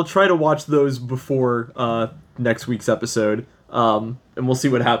I'll try to watch those before next week's episode. And we'll see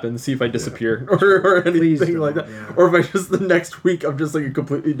what happens. See if I disappear or anything like that. Yeah. Or if the next week I'm just a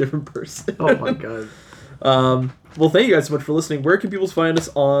completely different person. Oh my God. Well, thank you guys so much for listening. Where can people find us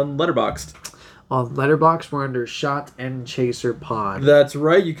on Letterboxd? On Letterboxd, we're under Shot and Chaser Pod. That's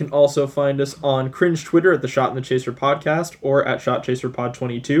right. You can also find us on Cringe Twitter at the Shot and the Chaser Podcast or at Shot Chaser Pod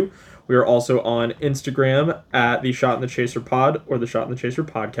 22. We are also on Instagram at the Shot and the Chaser Pod or the Shot and the Chaser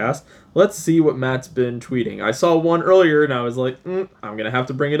Podcast. Let's see what Matt's been tweeting. I saw one earlier and I was like, I'm going to have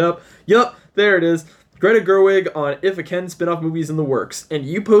to bring it up. Yup, there it is. Greta Gerwig on If a Ken spin-off movies in the works. And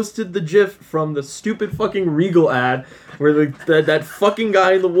you posted the GIF from the stupid fucking Regal ad where that fucking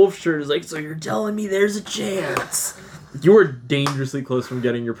guy in the wolf shirt is like, so you're telling me there's a chance. You are dangerously close from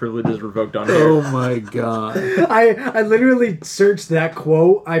getting your privileges revoked on here. Oh my God. I literally searched that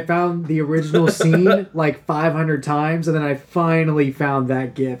quote. I found the original scene 500 times, and then I finally found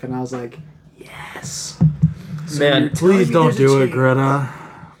that GIF, and I was like, yes. Man, Please don't do it, Greta.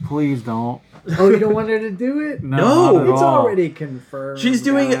 Please don't. Oh, you don't want her to do it? No, not at It's all. already confirmed. She's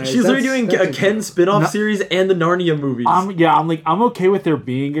doing. guys. She's literally That's- doing a that's Ken spin-off series and the Narnia movies. I'm okay with there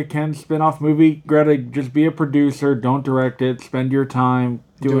being a Ken spin-off movie. Greta, just be a producer. Don't direct it. Spend your time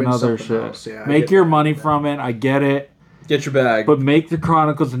doing other something shit. else, yeah, I Make get your that, money from it. I get it. Get your bag. But make the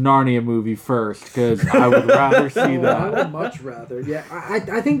Chronicles of Narnia movie first, because I would rather see I that. would much rather. Yeah,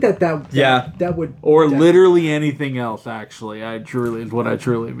 I think that Yeah. that would. Or definitely- literally anything else, actually. Is what I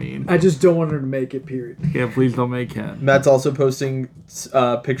truly mean. I just don't want her to make it. Period. Yeah, please don't make Ken. Matt's also posting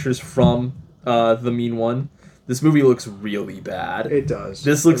pictures from The Mean One. This movie looks really bad. It does.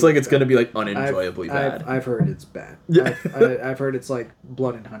 This looks It like looks it's going to bad. be like unenjoyably bad. I've heard it's bad. Yeah. I've heard it's like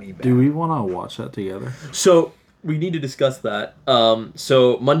blood and honey bad. Do we want to watch that together? So we need to discuss that.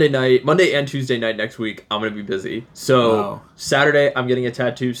 So Monday and Tuesday night next week, I'm gonna be busy. So Wow. Saturday, I'm getting a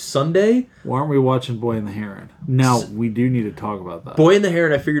tattoo. Sunday, Why aren't we watching Boy and the Heron? No, we do need to talk about that. Boy in the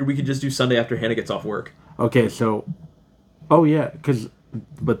Heron. I figured we could just do Sunday after Hannah gets off work. Okay, so... Oh, yeah,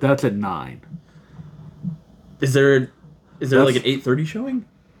 but that's at 9. Is there That's- like an 8:30 showing?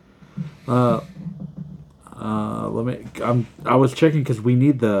 I was checking because we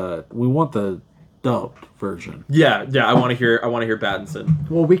want the dubbed version. Yeah. I want to hear Pattinson.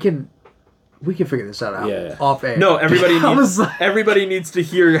 Well, we can figure this out Yeah. off air. No, everybody I was needs like- everybody needs to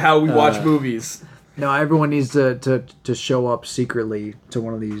hear how we watch movies. No, everyone needs to show up secretly to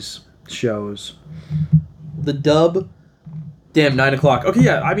one of these shows. The dub. Damn, 9:00. Okay,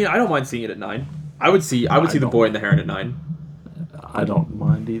 yeah. I mean, I don't mind seeing it at 9. I would see The don't. Boy and the Heron at 9. I don't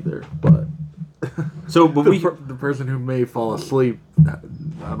mind either, but So, but the person who may fall asleep,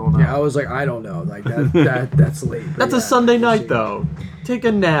 I don't know. Yeah, I was like, I don't know, like that's late. but that's yeah, a Sunday we'll night see. though. Take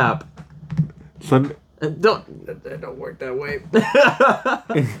a nap. And don't It don't work that way.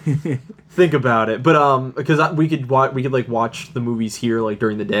 think about it. But because we could like watch the movies here like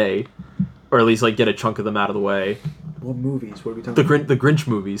during the day, or at least like get a chunk of them out of the way. What movies? What are we talking The about? the Grinch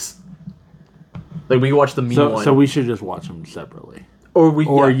movies. Like we can watch the Mean One. So we should just watch them separately.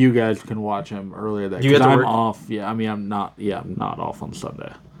 or You guys can watch them earlier that You because get to I'm work? off. Yeah, I mean I'm not off on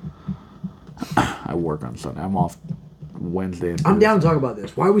Sunday. I work on Sunday. I'm off Wednesday and I'm Thursday. down to talk about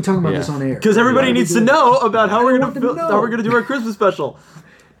this. Why are we talking about Yeah. this on air? Because everybody Why are we needs to doing know about how we're want gonna them to know. how we're gonna do our Christmas special.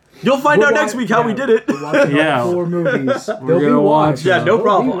 You'll find We're out next wa- week how we yeah, did it. we're watching all Yeah. 4 movies. They'll be gonna watch watched. Yeah, no They'll be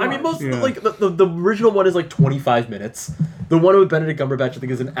problem. I mean, watched. most like the original one is like 25 minutes. The one with Benedict Cumberbatch I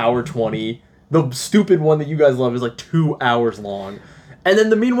think is an hour 20. The stupid one that you guys love is like 2 hours long, and then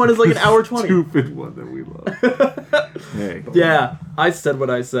the mean one is like an hour 20. Stupid one that we love. Hey. Yeah, I said what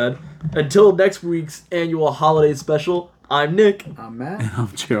I said. Until next week's annual holiday special, I'm Nick. I'm Matt. I'm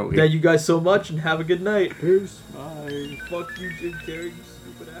Joey. Thank you guys so much and have a good night. Peace. Bye. Fuck you, Jim Carrey, you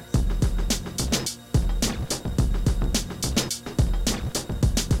stupid ass.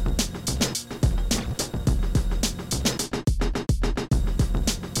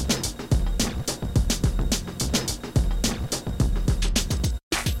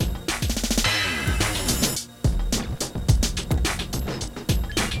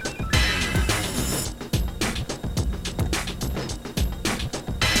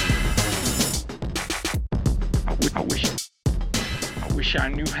 I wish I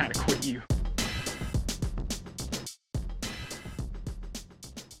knew how to quit you.